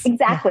things.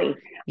 Exactly.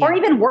 Yeah. Or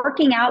even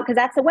working out, because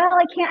that's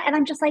I can't. And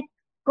I'm just like,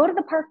 go to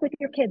the park with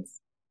your kids.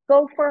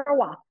 Go for a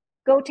walk.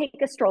 Go take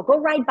a stroll. Go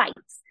ride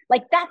bikes.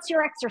 Like, that's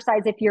your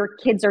exercise if your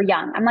kids are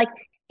young. I'm like,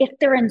 if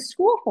they're in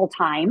school full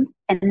time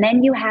and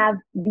then you have,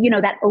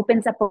 that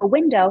opens up a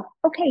window.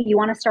 Okay, you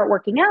want to start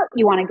working out.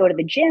 You want to go to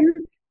the gym.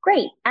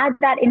 Great. Add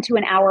that into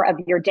an hour of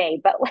your day.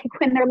 But like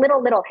when they're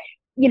little,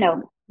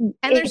 and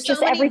there's just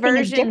so many everything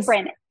versions, is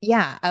different.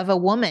 Yeah. Of a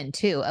woman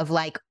too, of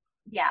like,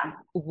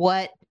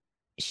 what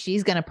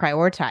she's going to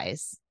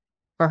prioritize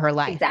for her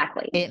life.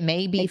 Exactly. It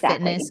may be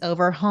fitness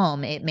over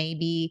home. It may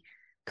be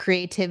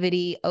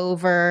creativity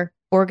over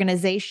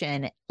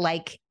organization.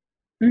 Like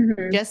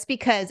just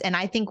because, and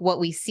I think what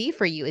we see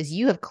for you is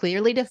you have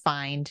clearly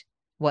defined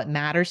what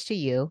matters to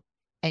you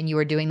and you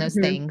are doing those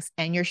things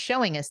and you're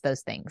showing us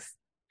those things.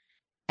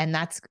 And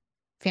that's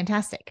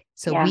fantastic.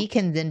 So we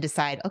can then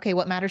decide, okay,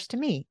 what matters to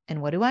me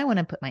and what do I want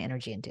to put my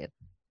energy into?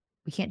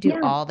 We can't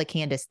do all the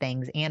Candace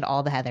things and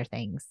all the Heather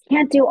things.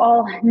 Can't do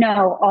all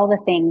the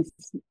things.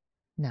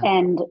 No.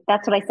 And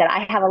that's what I said.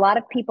 I have a lot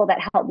of people that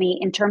help me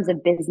in terms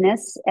of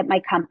business at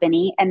my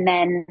company. And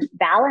then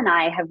Val and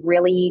I have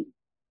really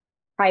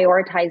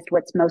prioritized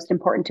what's most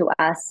important to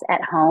us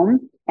at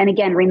home. And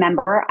again,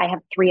 remember, I have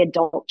 3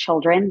 adult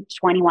children,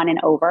 21 and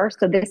over.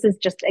 So this is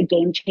just a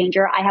game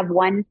changer. I have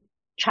one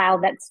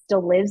child that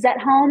still lives at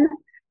home,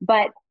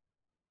 but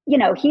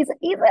he's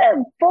a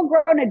full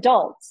grown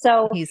adult.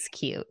 So he's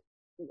cute.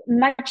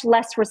 Much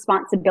less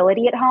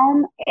responsibility at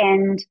home.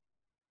 And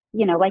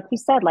like you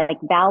said, like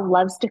Val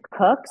loves to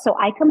cook. So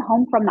I come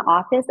home from the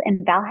office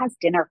and Val has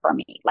dinner for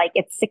me. Like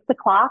it's 6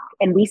 o'clock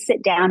and we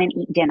sit down and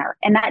eat dinner.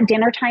 And that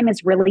dinner time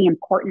is really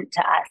important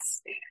to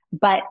us.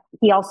 But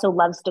he also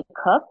loves to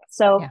cook.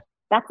 So Yeah.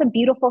 that's a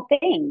beautiful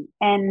thing.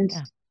 And,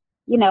 Yeah.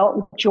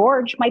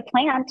 George, my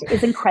plant,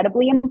 is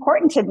incredibly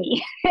important to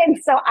me. And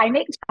so I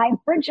make time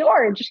for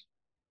George.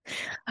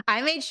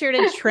 I made sure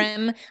to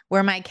trim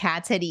where my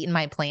cats had eaten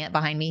my plant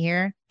behind me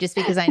here, just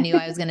because I knew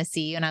I was going to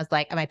see you. And I was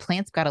like, my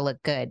plant's got to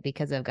look good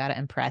because I've got to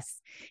impress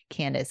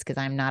Candace because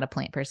I'm not a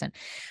plant person.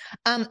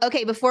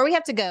 Okay. Before we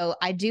have to go,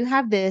 I do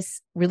have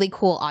this really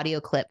cool audio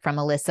clip from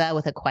Alyssa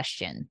with a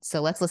question.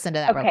 So let's listen to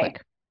that real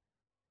quick.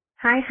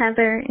 Hi,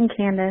 Heather and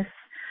Candace.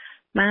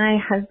 My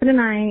husband and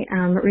I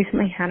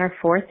recently had our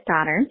fourth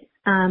daughter,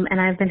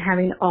 and I've been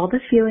having all the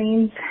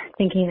feelings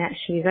thinking that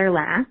she's our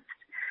last.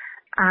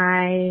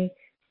 I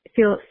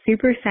feel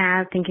super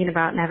sad thinking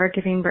about never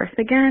giving birth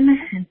again,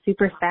 and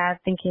super sad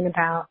thinking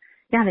about,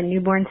 the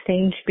newborn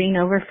stage being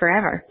over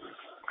forever.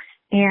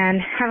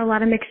 And have a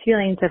lot of mixed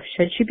feelings of,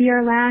 should she be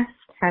our last?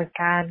 Has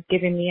God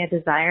given me a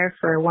desire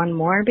for one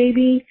more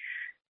baby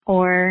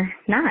or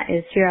not?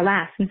 Is she our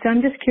last? And so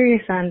I'm just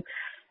curious on,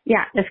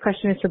 this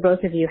question is for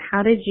both of you.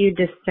 How did you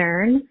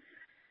discern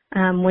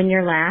when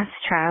your last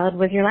child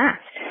was your last?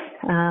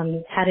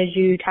 How did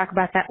you talk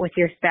about that with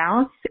your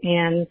spouse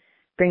and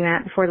bring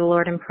that before the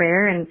Lord in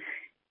prayer? And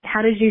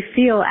how did you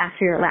feel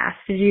after your last?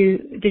 Did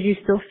you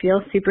still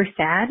feel super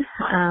sad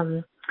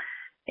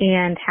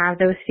and have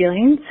those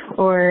feelings,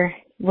 or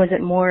was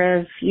it more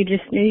of you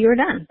just knew you were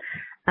done?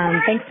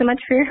 Thanks so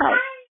much for your help.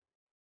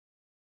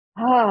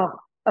 Oh,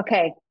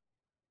 okay.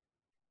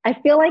 I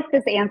feel like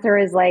this answer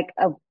is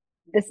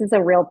this is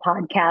a real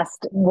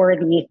podcast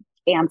worthy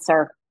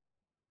answer.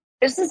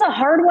 This is a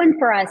hard one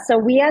for us. So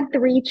we had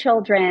 3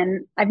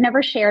 children. I've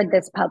never shared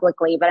this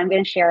publicly, but I'm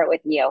going to share it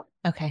with you.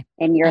 Okay.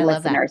 And your I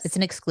love listeners. that. It's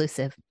an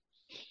exclusive.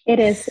 It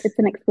is. It's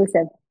an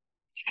exclusive.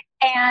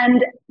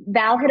 And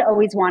Val had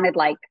always wanted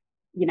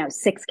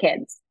 6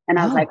 kids. And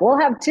I was like, we'll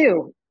have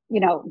 2,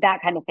 that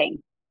kind of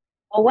thing.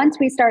 Well, once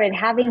we started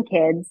having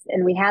kids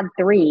and we had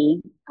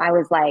 3, I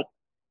was like,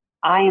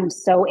 I am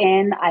so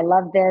in. I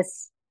love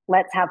this.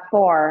 Let's have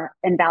 4.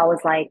 And Val was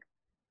like,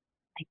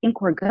 I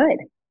think we're good.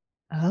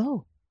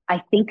 Oh.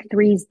 I think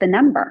 3's the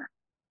number.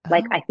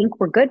 I think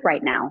we're good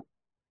right now.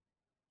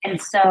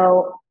 And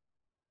so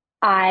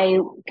I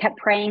kept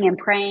praying and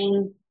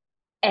praying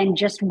and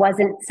just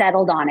wasn't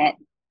settled on it.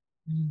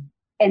 Mm.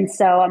 And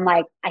so I'm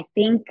like, I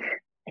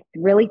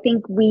really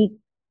think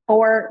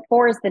 4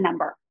 is the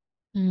number.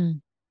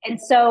 Mm. And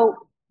so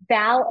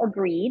Val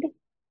agreed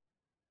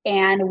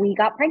and we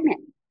got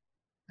pregnant.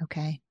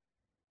 Okay.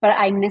 But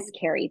I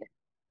miscarried.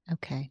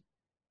 Okay.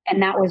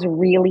 And that was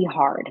really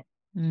hard.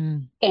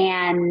 Mm.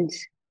 And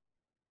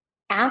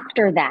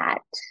after that,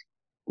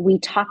 we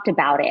talked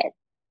about it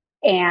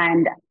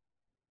and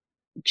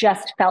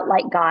just felt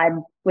like God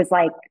was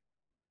like,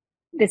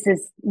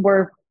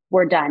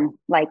 we're done.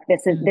 Like,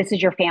 this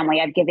is your family.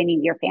 I've given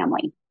you your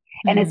family.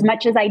 And as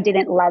much as I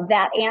didn't love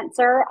that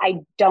answer,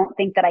 I don't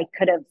think that I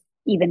could have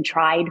even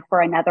tried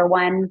for another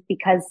one,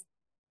 because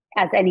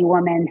as any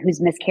woman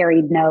who's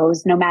miscarried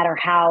knows, no matter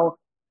how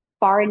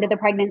far into the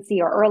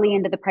pregnancy or early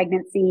into the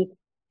pregnancy,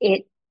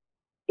 it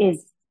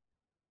is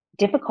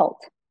difficult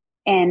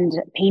and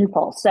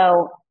painful.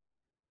 So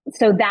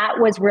that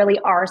was really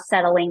our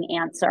settling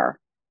answer.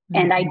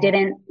 Mm-hmm. And I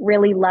didn't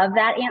really love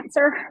that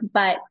answer,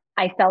 but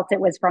I felt it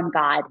was from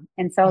God.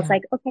 And so it's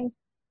like, okay.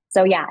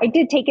 So I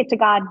did take it to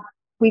God.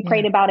 We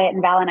prayed about it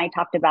and Val and I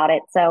talked about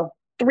it. So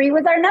 3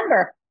 was our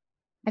number.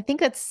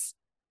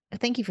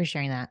 Thank you for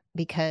sharing that,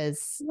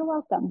 because you're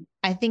welcome.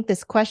 I think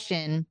this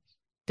question,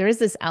 there is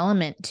this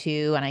element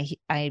to, and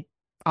I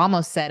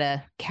almost said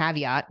a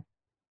caveat,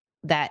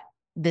 that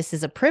this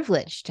is a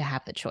privilege to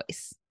have the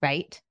choice,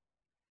 right?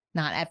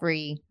 Not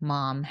every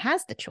mom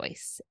has the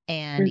choice.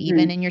 And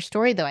even in your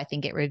story, though, I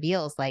think it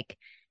reveals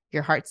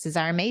your heart's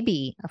desire may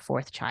be a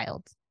 4th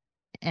child.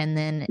 And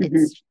then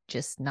it's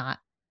just not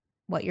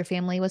what your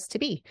family was to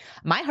be.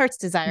 My heart's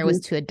desire was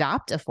to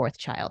adopt a 4th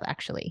child,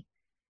 actually.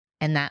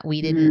 And that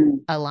we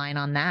didn't align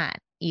on that.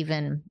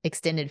 Even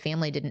extended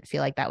family didn't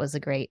feel like that was a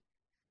great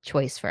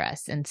choice for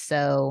us. And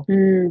so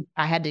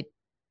I had to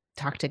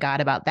talk to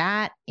God about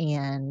that.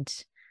 And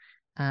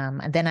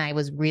then I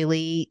was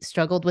really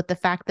struggled with the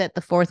fact that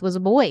the 4th was a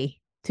boy,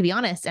 to be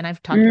honest. And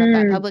I've talked about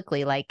that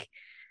publicly.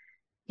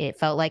 It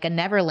felt like a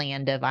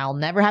neverland of, I'll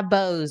never have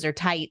bows or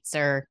tights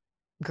or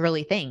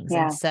girly things.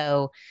 Yeah. And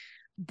so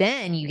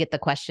then you get the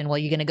question, well,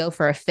 you're going to go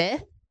for a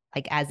 5th,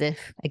 as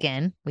if,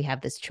 again, we have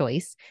this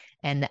choice.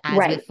 And as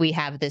if we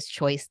have this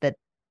choice that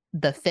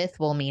the 5th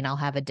will mean I'll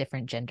have a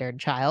different gendered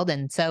child.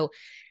 And so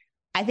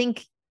I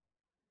think,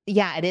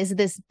 it is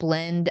this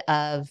blend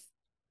of,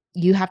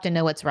 you have to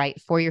know what's right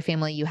for your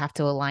family. You have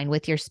to align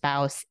with your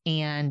spouse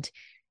and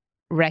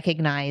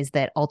recognize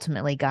that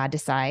ultimately God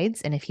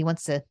decides. And if he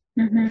wants to,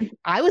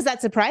 I was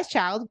that surprise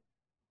child.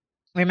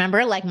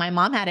 Remember, like my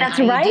mom had an That's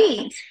IUD.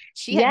 right.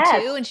 She had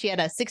two, and she had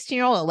a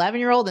 16-year-old,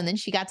 11-year-old, and then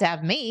she got to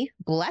have me.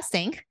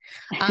 Blessing.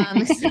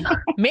 So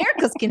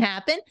miracles can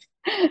happen.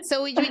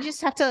 So we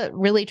just have to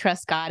really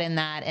trust God in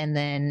that, and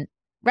then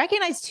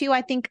recognize too,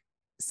 I think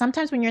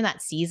sometimes when you're in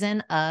that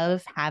season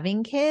of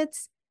having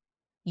kids,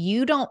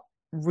 you don't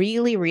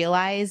really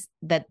realize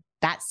that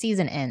that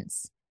season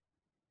ends.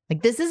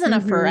 Like this isn't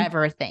a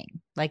forever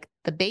thing. Like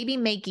the baby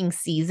making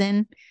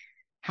season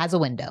has a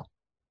window.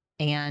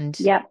 And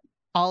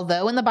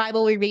although in the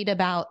Bible we read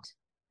about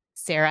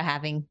Sarah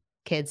having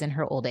kids in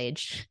her old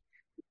age,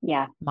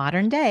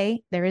 modern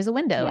day, there is a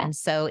window. And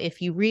so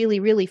if you really,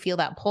 really feel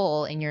that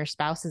pull and your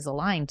spouse is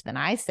aligned, then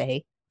I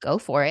say go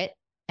for it.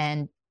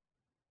 And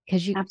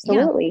because you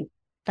know,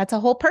 that's a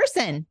whole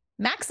person.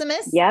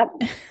 Maximus.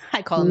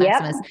 I call him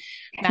Maximus.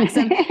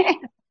 Maxim.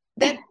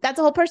 That's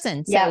a whole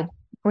person. So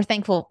we're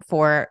thankful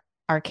for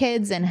our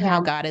kids and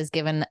how God has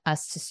given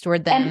us to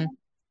steward them. And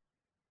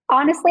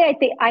honestly,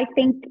 I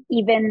think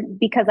even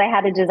because I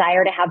had a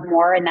desire to have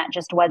more and that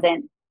just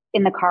wasn't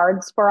in the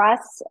cards for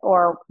us,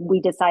 or we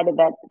decided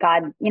that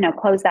God,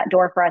 closed that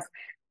door for us,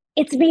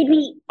 it's made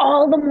me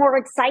all the more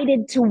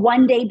excited to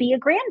one day be a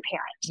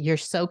grandparent. You're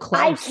so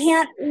close. I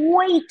can't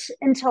wait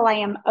until I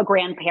am a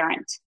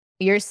grandparent.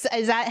 Does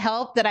that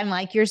help that I'm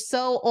like, you're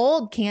so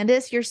old,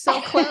 Candace, you're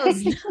so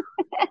close.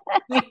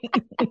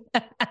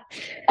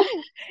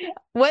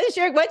 What's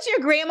your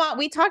grandma?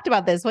 We talked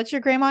about this. What's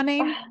your grandma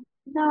name?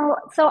 No,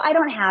 so I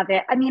don't have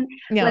it. I mean,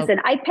 listen,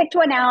 I picked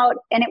one out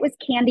and it was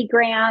Candy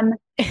Graham,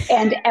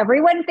 and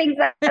everyone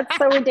thinks that's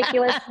so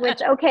ridiculous,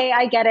 which, okay,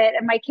 I get it.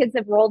 And my kids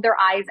have rolled their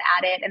eyes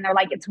at it and they're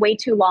like, it's way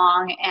too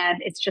long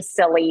and it's just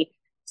silly.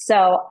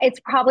 So it's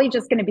probably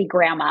just going to be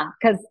Grandma,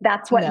 because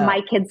that's what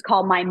my kids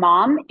call my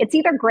mom. It's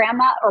either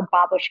Grandma or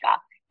Babushka,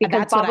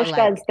 because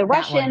Babushka is the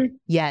Russian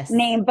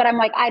name, but I'm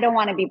like, I don't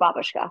want to be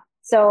Babushka.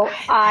 So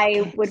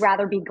I would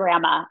rather be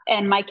Grandma.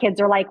 And my kids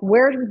are like,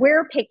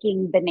 we're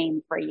picking the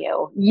name for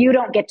you. You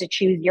don't get to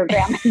choose your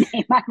grandma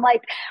name. I'm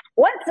like,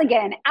 once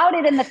again,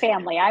 outed in the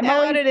family. I'm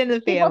outed in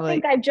the family. People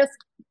think I just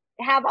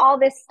have all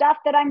this stuff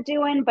that I'm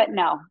doing, but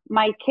no,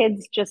 my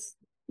kids just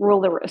rule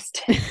the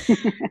roost.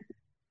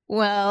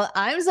 Well,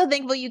 I'm so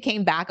thankful you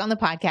came back on the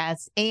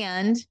podcast,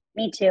 and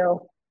me too.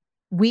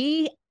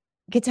 We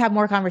get to have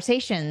more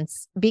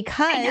conversations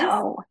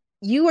because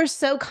you are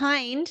so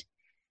kind.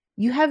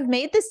 You have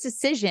made this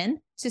decision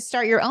to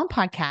start your own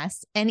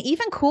podcast, and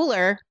even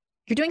cooler,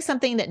 you're doing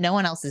something that no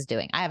one else is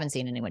doing. I haven't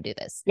seen anyone do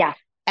this.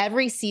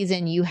 Every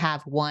season you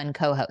have one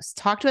co-host.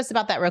 Talk to us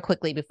about that real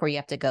quickly before you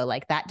have to go,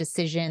 like that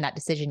decision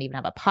to even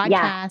have a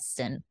podcast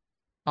and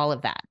all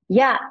of that.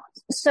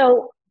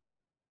 So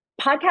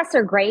podcasts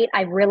are great.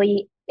 I've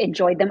really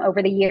enjoyed them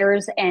over the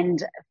years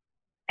and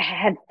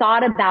had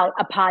thought about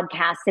a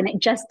podcast, and it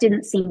just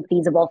didn't seem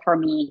feasible for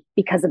me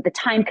because of the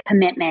time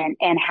commitment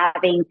and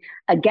having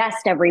a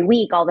guest every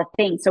week, all the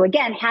things. So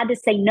again, had to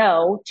say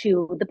no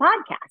to the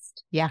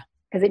podcast.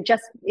 Because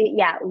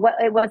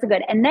it wasn't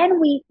good. And then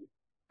we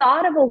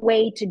thought of a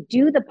way to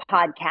do the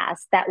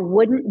podcast that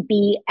wouldn't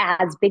be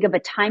as big of a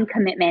time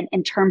commitment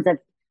in terms of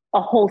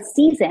a whole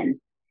season.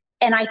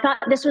 And I thought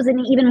this was an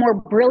even more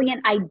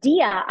brilliant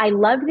idea. I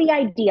love the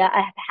idea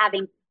of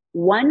having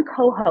one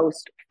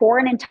co-host for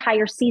an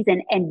entire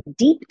season and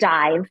deep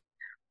dive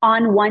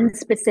on one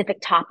specific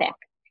topic.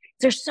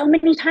 There's so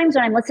many times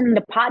when I'm listening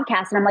to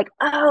podcasts and I'm like,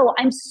 oh,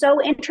 I'm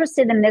so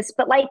interested in this,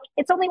 but like,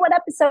 it's only one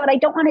episode. I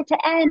don't want it to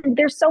end.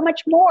 There's so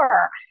much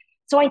more.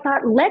 So I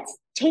thought, let's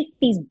take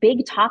these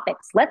big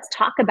topics. Let's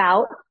talk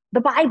about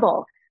the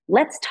Bible.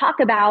 Let's talk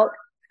about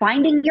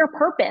finding your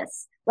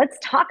purpose. Let's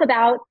talk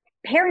about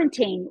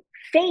parenting,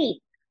 faith,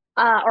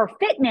 or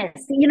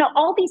fitness,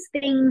 all these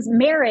things,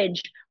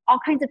 marriage, all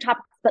kinds of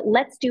topics, but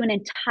let's do an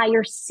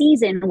entire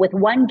season with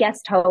one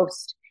guest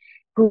host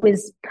who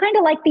is kind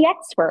of like the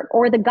expert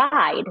or the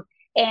guide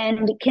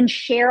and can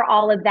share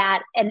all of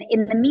that. And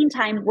in the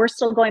meantime, we're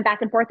still going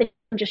back and forth and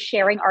just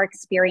sharing our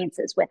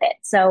experiences with it.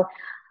 So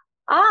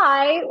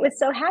I was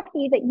so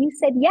happy that you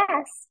said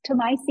yes to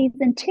my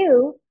season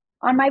 2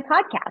 on my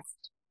podcast.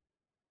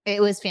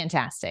 It was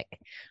fantastic.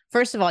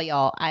 First of all,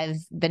 y'all, I've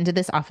been to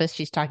this office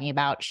she's talking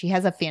about. She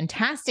has a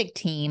fantastic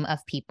team of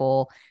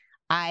people.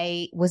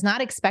 I was not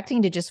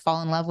expecting to just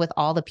fall in love with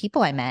all the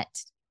people I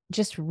met.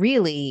 Just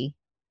really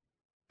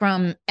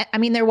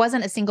there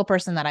wasn't a single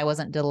person that I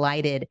wasn't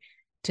delighted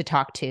to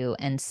talk to.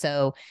 And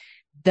so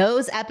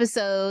those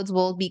episodes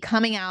will be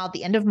coming out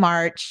the end of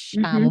March,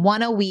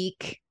 one a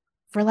week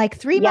for like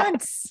 3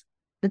 months.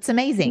 That's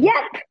amazing.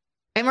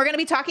 And we're going to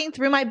be talking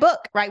through my book,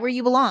 Right Where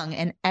You Belong.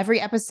 And every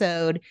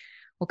episode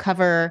will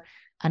cover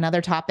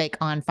another topic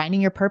on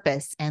finding your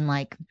purpose and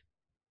like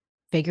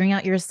figuring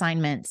out your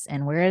assignments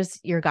and where is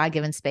your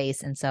God-given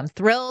space. And so I'm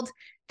thrilled.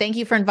 Thank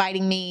you for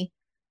inviting me.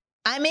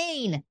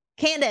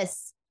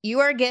 Candace, you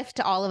are a gift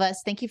to all of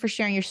us. Thank you for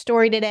sharing your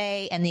story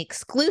today and the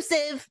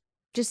exclusive,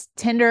 just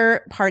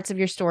tender parts of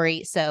your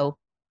story. So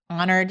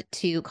honored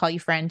to call you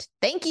friend.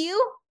 Thank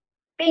you.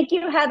 Thank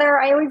you, Heather.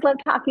 I always love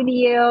talking to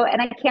you,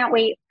 and I can't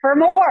wait for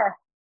more.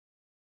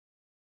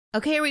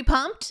 Okay, are we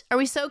pumped? Are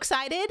we so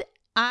excited?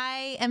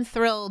 I am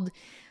thrilled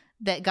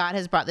that God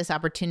has brought this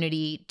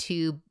opportunity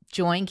to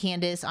join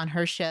Candace on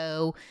her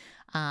show.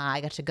 I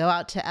got to go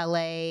out to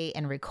LA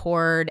and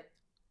record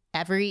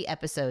every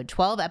episode,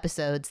 12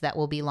 episodes that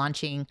will be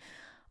launching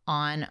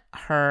on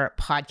her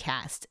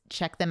podcast.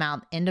 Check them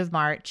out end of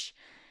March.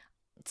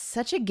 It's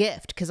such a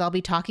gift because I'll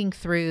be talking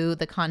through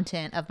the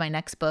content of my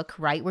next book,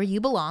 Right Where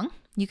You Belong.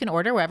 You can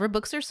order wherever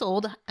books are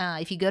sold.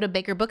 If you go to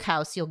Baker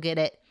Bookhouse, you'll get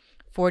it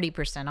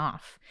 40%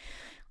 off.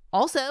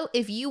 Also,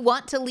 if you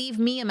want to leave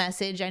me a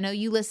message, I know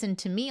you listen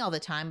to me all the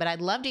time, but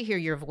I'd love to hear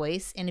your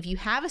voice. And if you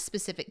have a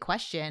specific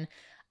question,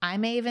 I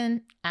may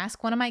even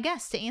ask one of my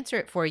guests to answer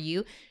it for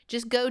you.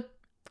 Just go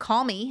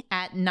call me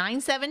at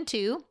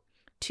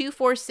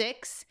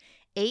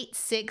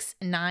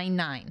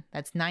 972-246-8699.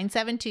 That's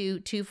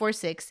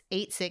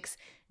 972-246-8699.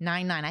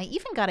 I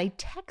even got a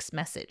text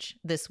message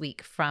this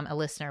week from a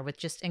listener with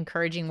just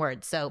encouraging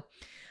words. So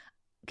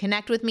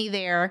connect with me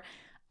there.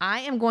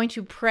 I am going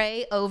to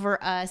pray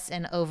over us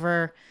and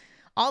over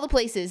all the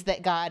places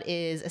that God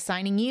is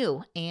assigning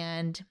you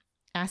and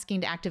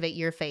asking to activate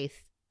your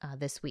faith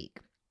this week.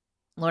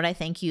 Lord, I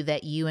thank you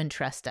that you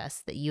entrust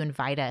us, that you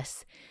invite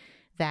us,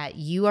 that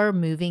you are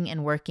moving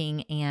and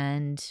working,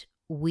 and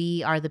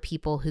we are the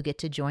people who get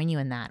to join you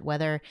in that,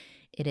 whether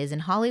it is in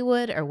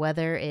Hollywood or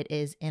whether it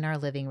is in our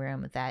living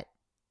room, that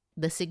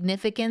the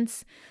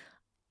significance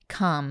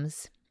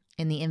comes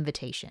in the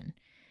invitation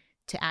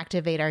to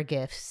activate our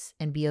gifts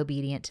and be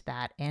obedient to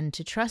that and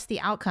to trust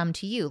the outcome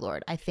to you,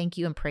 Lord. I thank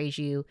you and praise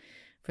you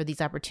for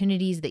these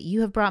opportunities that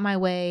you have brought my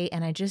way.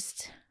 And I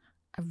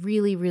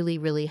really, really,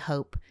 really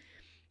hope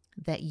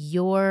that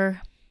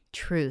your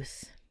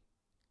truth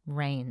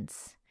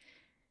reigns,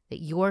 that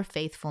your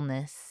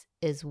faithfulness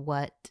is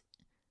what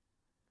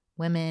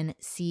women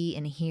see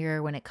and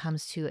hear when it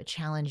comes to a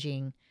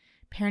challenging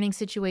parenting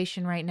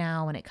situation right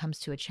now, when it comes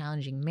to a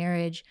challenging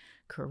marriage,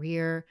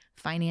 career,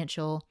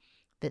 financial,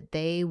 that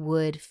they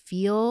would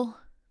feel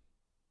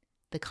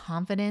the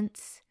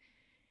confidence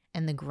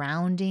and the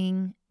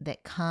grounding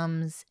that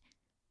comes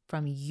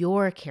from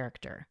your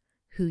character,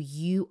 who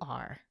you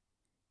are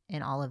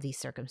in all of these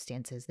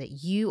circumstances, that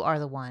you are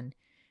the one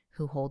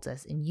who holds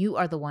us and you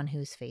are the one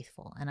who's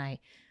faithful. And I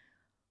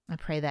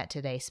pray that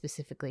today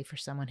specifically for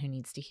someone who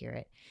needs to hear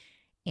it.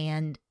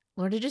 And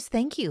Lord, I just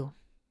thank you.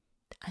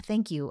 I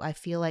thank you. I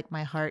feel like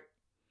my heart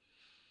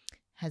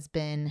has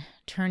been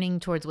turning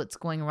towards what's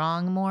going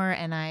wrong more,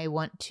 and I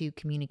want to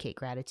communicate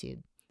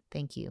gratitude.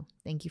 Thank you.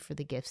 Thank you for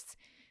the gifts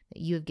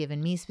that you have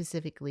given me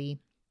specifically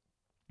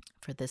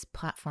for this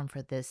platform,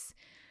 for this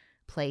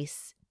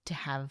place to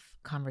have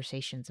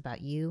conversations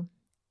about you.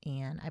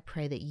 And I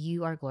pray that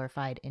you are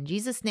glorified. In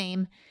Jesus'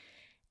 name,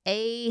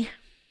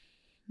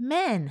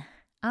 amen.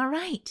 All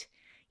right.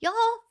 Y'all,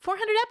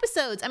 400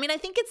 episodes. I mean, I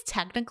think it's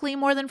technically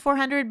more than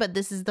 400, but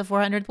this is the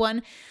 400th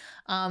one.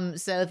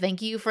 So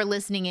thank you for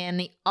listening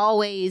in.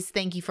 Always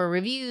thank you for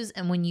reviews.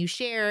 And when you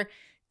share,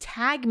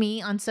 tag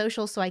me on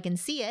social so I can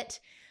see it.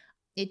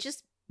 It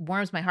just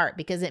warms my heart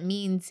because it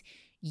means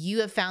you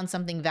have found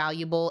something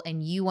valuable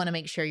and you want to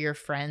make sure your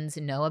friends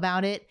know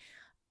about it.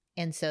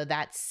 And so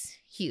that's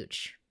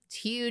huge. It's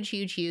huge,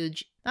 huge,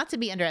 huge. Not to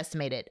be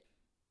underestimated.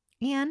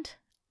 And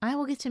I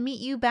will get to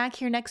meet you back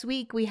here next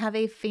week. We have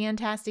a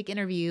fantastic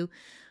interview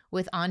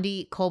with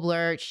Andi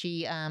Kobler.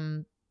 She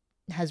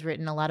has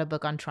written a lot of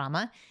book on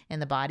trauma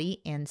and the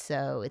body. And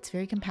so it's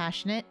very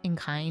compassionate and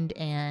kind.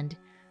 And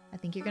I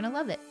think you're going to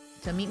love it.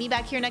 So meet me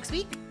back here next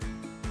week.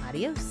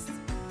 Adios.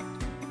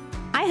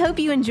 I hope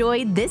you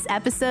enjoyed this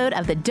episode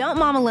of the Don't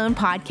Mom Alone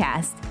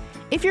podcast.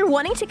 If you're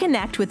wanting to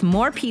connect with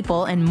more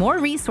people and more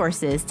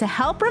resources to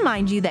help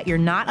remind you that you're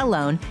not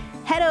alone,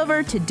 head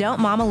over to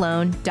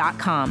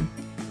don'tmomalone.com.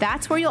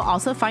 That's where you'll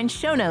also find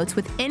show notes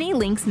with any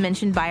links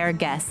mentioned by our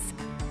guests.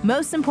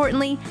 Most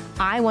importantly,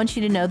 I want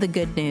you to know the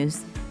good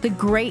news, the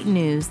great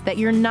news that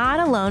you're not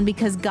alone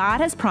because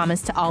God has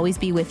promised to always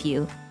be with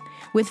you.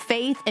 With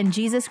faith in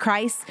Jesus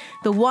Christ,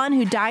 the one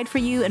who died for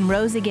you and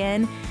rose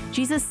again,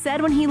 Jesus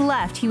said when he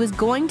left, he was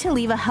going to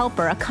leave a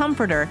helper, a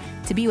comforter,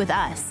 to be with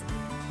us.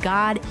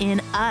 God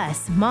in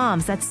us.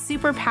 Moms, that's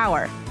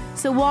superpower.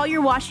 So while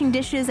you're washing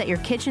dishes at your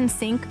kitchen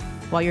sink,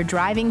 while you're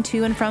driving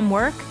to and from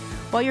work,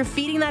 while you're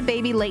feeding that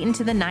baby late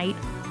into the night,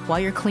 while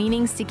you're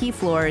cleaning sticky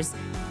floors,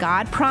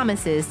 God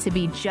promises to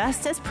be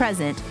just as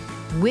present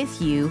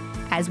with you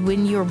as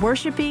when you're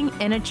worshiping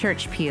in a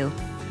church pew.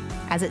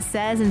 As it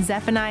says in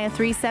Zephaniah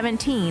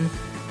 3:17,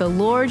 the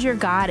Lord your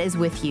God is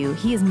with you.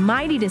 He is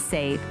mighty to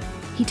save.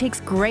 He takes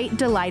great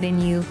delight in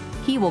you.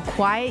 He will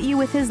quiet you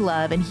with his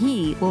love, and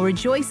he will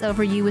rejoice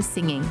over you with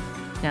singing.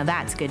 Now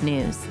that's good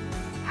news.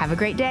 Have a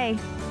great day.